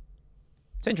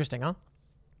 It's interesting, huh?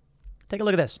 Take a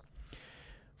look at this.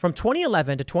 From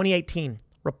 2011 to 2018,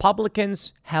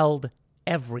 Republicans held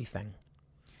everything.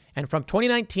 And from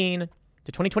 2019 to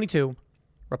 2022,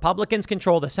 Republicans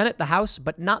control the Senate, the House,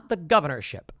 but not the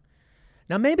governorship.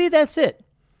 Now, maybe that's it.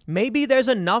 Maybe there's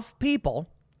enough people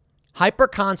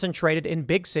hyper-concentrated in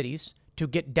big cities to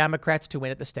get Democrats to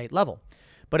win at the state level.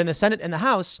 But in the Senate and the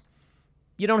House,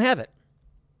 you don't have it.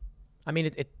 I mean,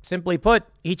 it simply put,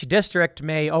 each district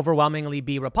may overwhelmingly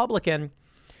be Republican,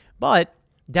 but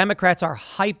Democrats are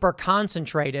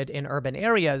hyper-concentrated in urban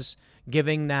areas,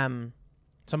 giving them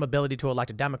some ability to elect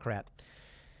a Democrat.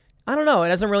 I don't know. It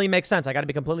doesn't really make sense. I got to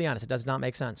be completely honest. It does not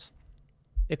make sense.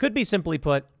 It could be simply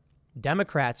put,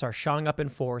 Democrats are showing up in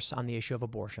force on the issue of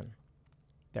abortion.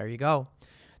 There you go.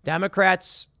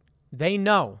 Democrats, they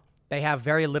know they have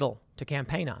very little to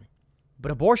campaign on.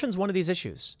 But abortion's one of these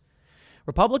issues.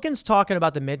 Republicans talking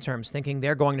about the midterms, thinking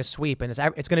they're going to sweep, and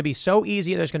it's going to be so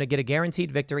easy, they're going to get a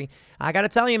guaranteed victory. I got to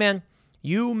tell you, man,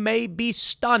 you may be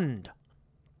stunned.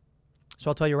 So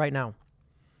I'll tell you right now,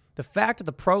 the fact that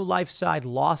the pro-life side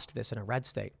lost this in a red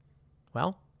state,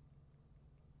 well,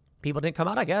 people didn't come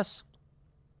out, I guess.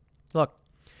 Look,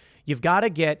 you've got to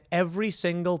get every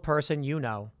single person you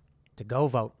know to go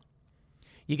vote.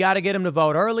 You got to get them to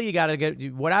vote early. You got to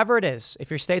get whatever it is.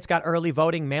 If your state's got early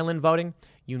voting, mail-in voting,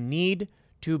 you need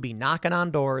to be knocking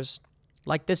on doors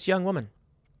like this young woman.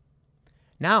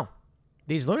 Now,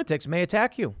 these lunatics may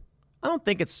attack you. I don't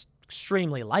think it's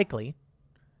extremely likely.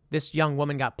 This young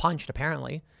woman got punched,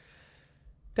 apparently.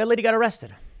 That lady got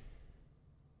arrested.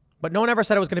 But no one ever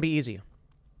said it was going to be easy.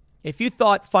 If you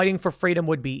thought fighting for freedom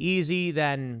would be easy,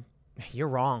 then you're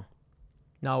wrong.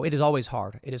 No, it is always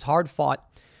hard. It is hard fought.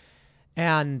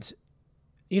 And,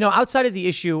 outside of the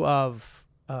issue of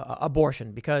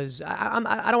abortion, because I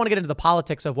don't want to get into the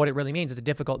politics of what it really means. It's a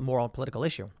difficult moral and political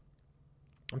issue.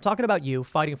 I'm talking about you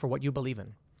fighting for what you believe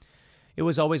in. It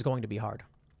was always going to be hard.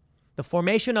 The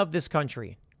formation of this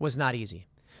country was not easy.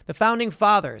 The founding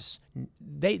fathers,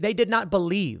 they did not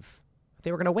believe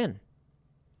they were going to win.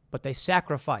 But they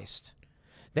sacrificed.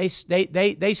 They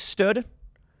stood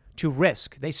to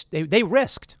risk. They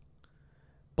risked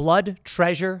blood,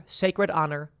 treasure, sacred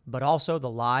honor, but also the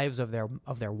lives of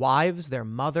their wives, their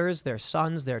mothers, their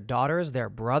sons, their daughters, their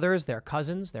brothers, their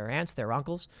cousins, their aunts, their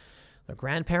uncles, their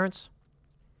grandparents.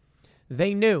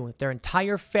 They knew their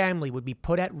entire family would be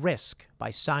put at risk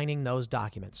by signing those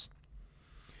documents.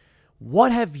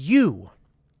 What have you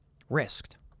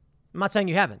risked? I'm not saying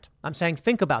you haven't. I'm saying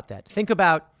think about that. Think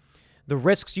about the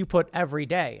risks you put every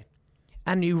day.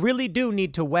 And you really do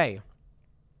need to weigh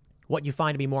what you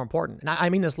find to be more important. And I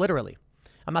mean this literally.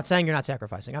 I'm not saying you're not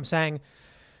sacrificing. I'm saying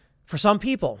for some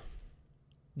people,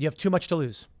 you have too much to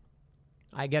lose.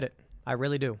 I get it. I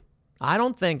really do. I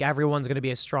don't think everyone's going to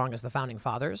be as strong as the founding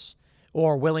fathers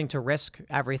or willing to risk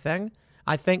everything.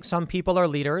 I think some people are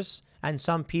leaders and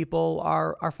some people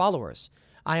are followers.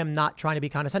 I am not trying to be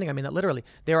condescending. I mean that literally.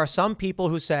 There are some people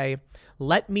who say,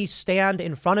 let me stand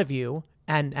in front of you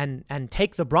and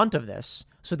take the brunt of this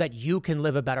so that you can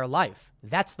live a better life.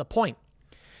 That's the point.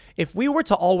 If we were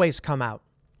to always come out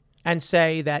and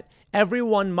say that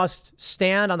everyone must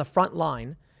stand on the front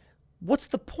line, what's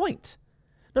the point?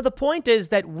 No, the point is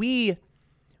that we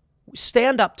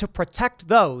stand up to protect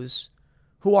those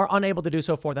who are unable to do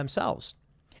so for themselves.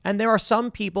 And there are some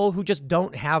people who just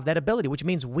don't have that ability, which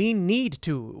means we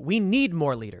need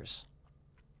more leaders.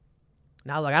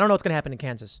 Now, look, I don't know what's going to happen in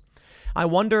Kansas. I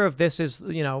wonder if this is,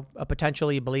 a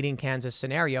potentially bleeding Kansas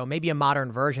scenario, maybe a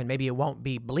modern version. Maybe it won't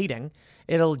be bleeding.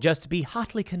 It'll just be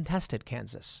hotly contested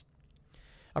Kansas,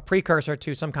 a precursor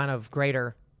to some kind of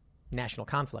greater national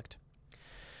conflict.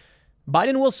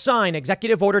 Biden will sign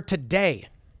executive order today,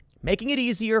 making it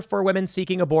easier for women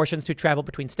seeking abortions to travel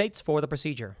between states for the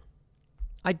procedure.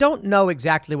 I don't know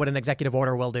exactly what an executive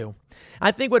order will do.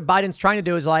 I think what Biden's trying to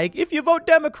do is like, if you vote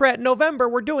Democrat in November,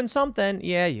 we're doing something.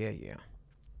 Yeah.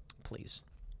 Please.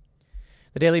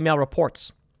 The Daily Mail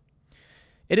reports.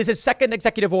 It is his second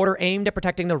executive order aimed at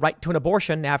protecting the right to an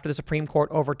abortion after the Supreme Court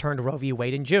overturned Roe v.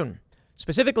 Wade in June.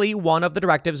 Specifically, one of the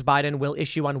directives Biden will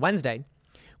issue on Wednesday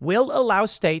will allow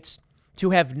states to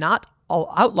have not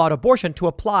outlawed abortion to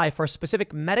apply for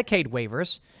specific Medicaid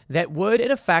waivers that would, in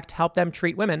effect, help them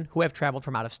treat women who have traveled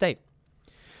from out of state.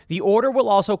 The order will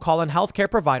also call on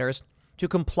healthcare providers to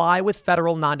comply with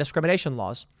federal non-discrimination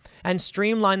laws and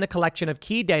streamline the collection of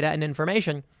key data and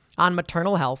information on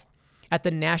maternal health at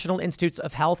the National Institutes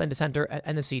of Health and the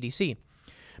CDC.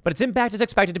 But its impact is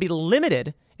expected to be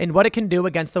limited in what it can do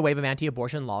against the wave of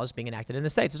anti-abortion laws being enacted in the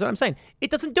states. That's what I'm saying.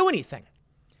 It doesn't do anything.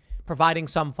 Providing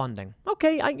some funding.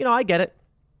 Okay, I get it.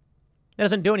 It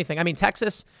doesn't do anything. I mean,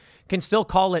 Texas can still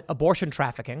call it abortion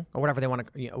trafficking or whatever they want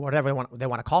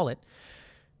to call it.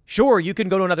 Sure, you can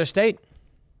go to another state.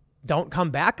 Don't come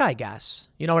back, I guess.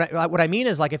 You know what I mean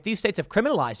is, like, if these states have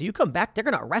criminalized you come back, they're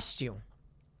going to arrest you.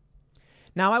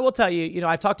 Now, I will tell you,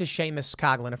 I've talked to Seamus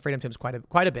Coughlin of Freedom Tunes quite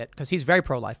a bit because he's very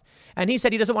pro-life. And he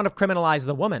said he doesn't want to criminalize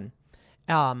the woman,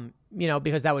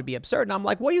 because that would be absurd. And I'm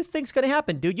like, what do you think's going to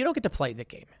happen, dude? You don't get to play the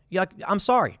game. I'm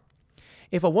sorry.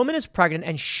 If a woman is pregnant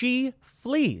and she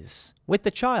flees with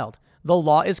the child, the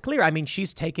law is clear. I mean,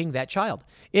 she's taking that child.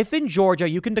 If in Georgia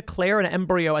you can declare an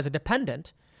embryo as a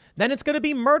dependent, then it's going to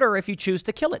be murder if you choose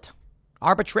to kill it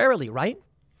arbitrarily, right?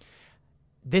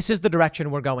 This is the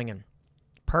direction we're going in.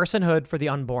 Personhood for the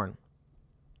unborn.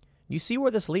 You see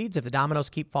where this leads if the dominoes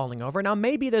keep falling over? Now,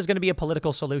 maybe there's going to be a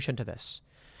political solution to this.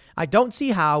 I don't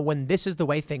see how when this is the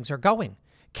way things are going.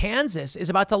 Kansas is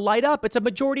about to light up. It's a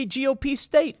majority GOP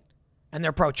state. And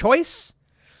they're pro-choice?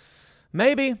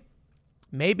 Maybe.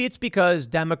 Maybe it's because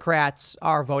Democrats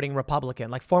are voting Republican.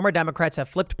 Like, former Democrats have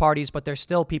flipped parties, but they're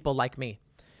still people like me.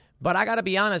 But I got to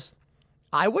be honest,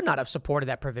 I would not have supported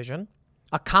that provision.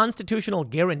 A constitutional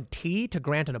guarantee to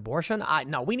grant an abortion?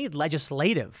 No, we need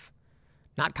legislative,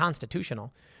 not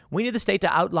constitutional. We need the state to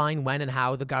outline when and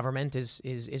how the government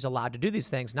is allowed to do these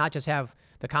things, not just have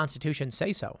the Constitution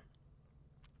say so.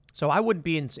 So I wouldn't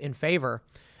be in favor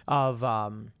of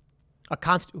I'll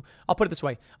put it this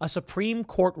way. A Supreme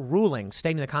Court ruling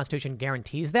stating the Constitution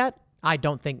guarantees that, I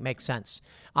don't think makes sense.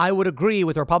 I would agree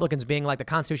with Republicans being like, the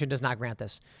Constitution does not grant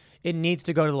this. It needs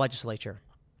to go to the legislature.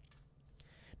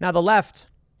 Now, the left,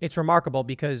 it's remarkable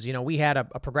because, we had a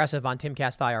progressive on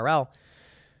Timcast IRL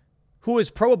who is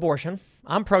pro-abortion.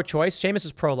 I'm pro-choice. Seamus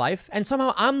is pro-life. And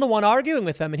somehow I'm the one arguing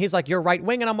with him. And he's like, you're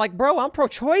right-wing. And I'm like, bro, I'm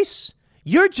pro-choice.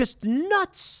 You're just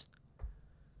nuts.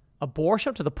 Abortion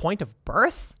up to the point of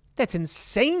birth? That's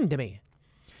insane to me.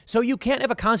 So you can't have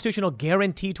a constitutional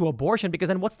guarantee to abortion because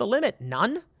then what's the limit?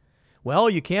 None? Well,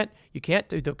 you can't.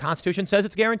 The Constitution says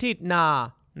it's guaranteed.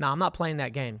 Nah, I'm not playing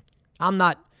that game.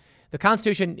 The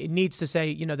Constitution needs to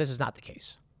say, this is not the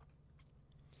case.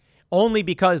 Only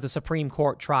because the Supreme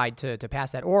Court tried to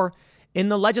pass that, or in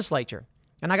the legislature.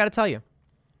 And I got to tell you,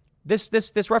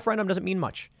 this referendum doesn't mean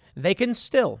much. They can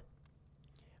still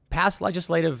pass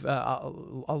legislative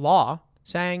a law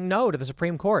saying no to the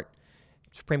Supreme Court.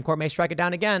 Supreme Court may strike it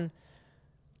down again.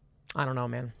 I don't know,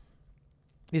 man.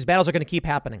 These battles are going to keep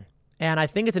happening. And I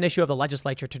think it's an issue of the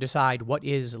legislature to decide what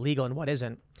is legal and what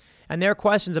isn't. And there are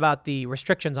questions about the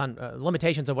restrictions on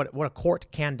limitations of what a court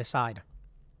can decide.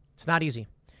 It's not easy.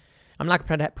 I'm not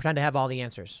going to pretend to have all the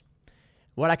answers.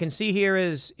 What I can see here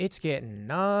is it's getting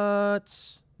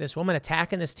nuts. This woman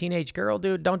attacking this teenage girl,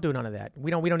 dude, don't do none of that.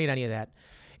 We don't need any of that.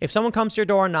 If someone comes to your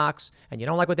door and knocks and you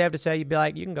don't like what they have to say, you'd be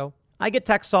like, you can go. I get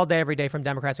texts all day, every day from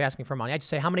Democrats asking for money. I just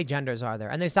say, how many genders are there?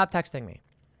 And they stop texting me.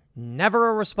 Never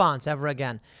a response ever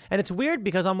again. And it's weird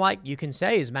because I'm like, you can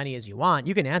say as many as you want.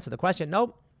 You can answer the question.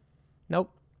 Nope.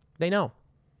 They know.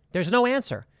 There's no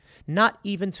answer. Not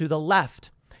even to the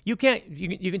left. You can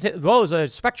say, there's a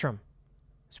spectrum.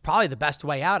 It's probably the best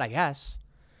way out, I guess.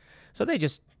 So they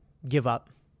just give up.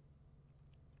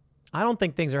 I don't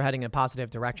think things are heading in a positive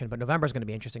direction, but November is going to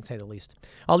be interesting, to say the least.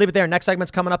 I'll leave it there. Next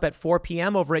segment's coming up at 4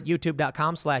 p.m. over at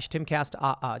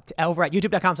youtube.com/Timcast. Over at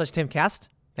youtube.com/Timcast.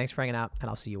 Thanks for hanging out, and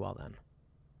I'll see you all then.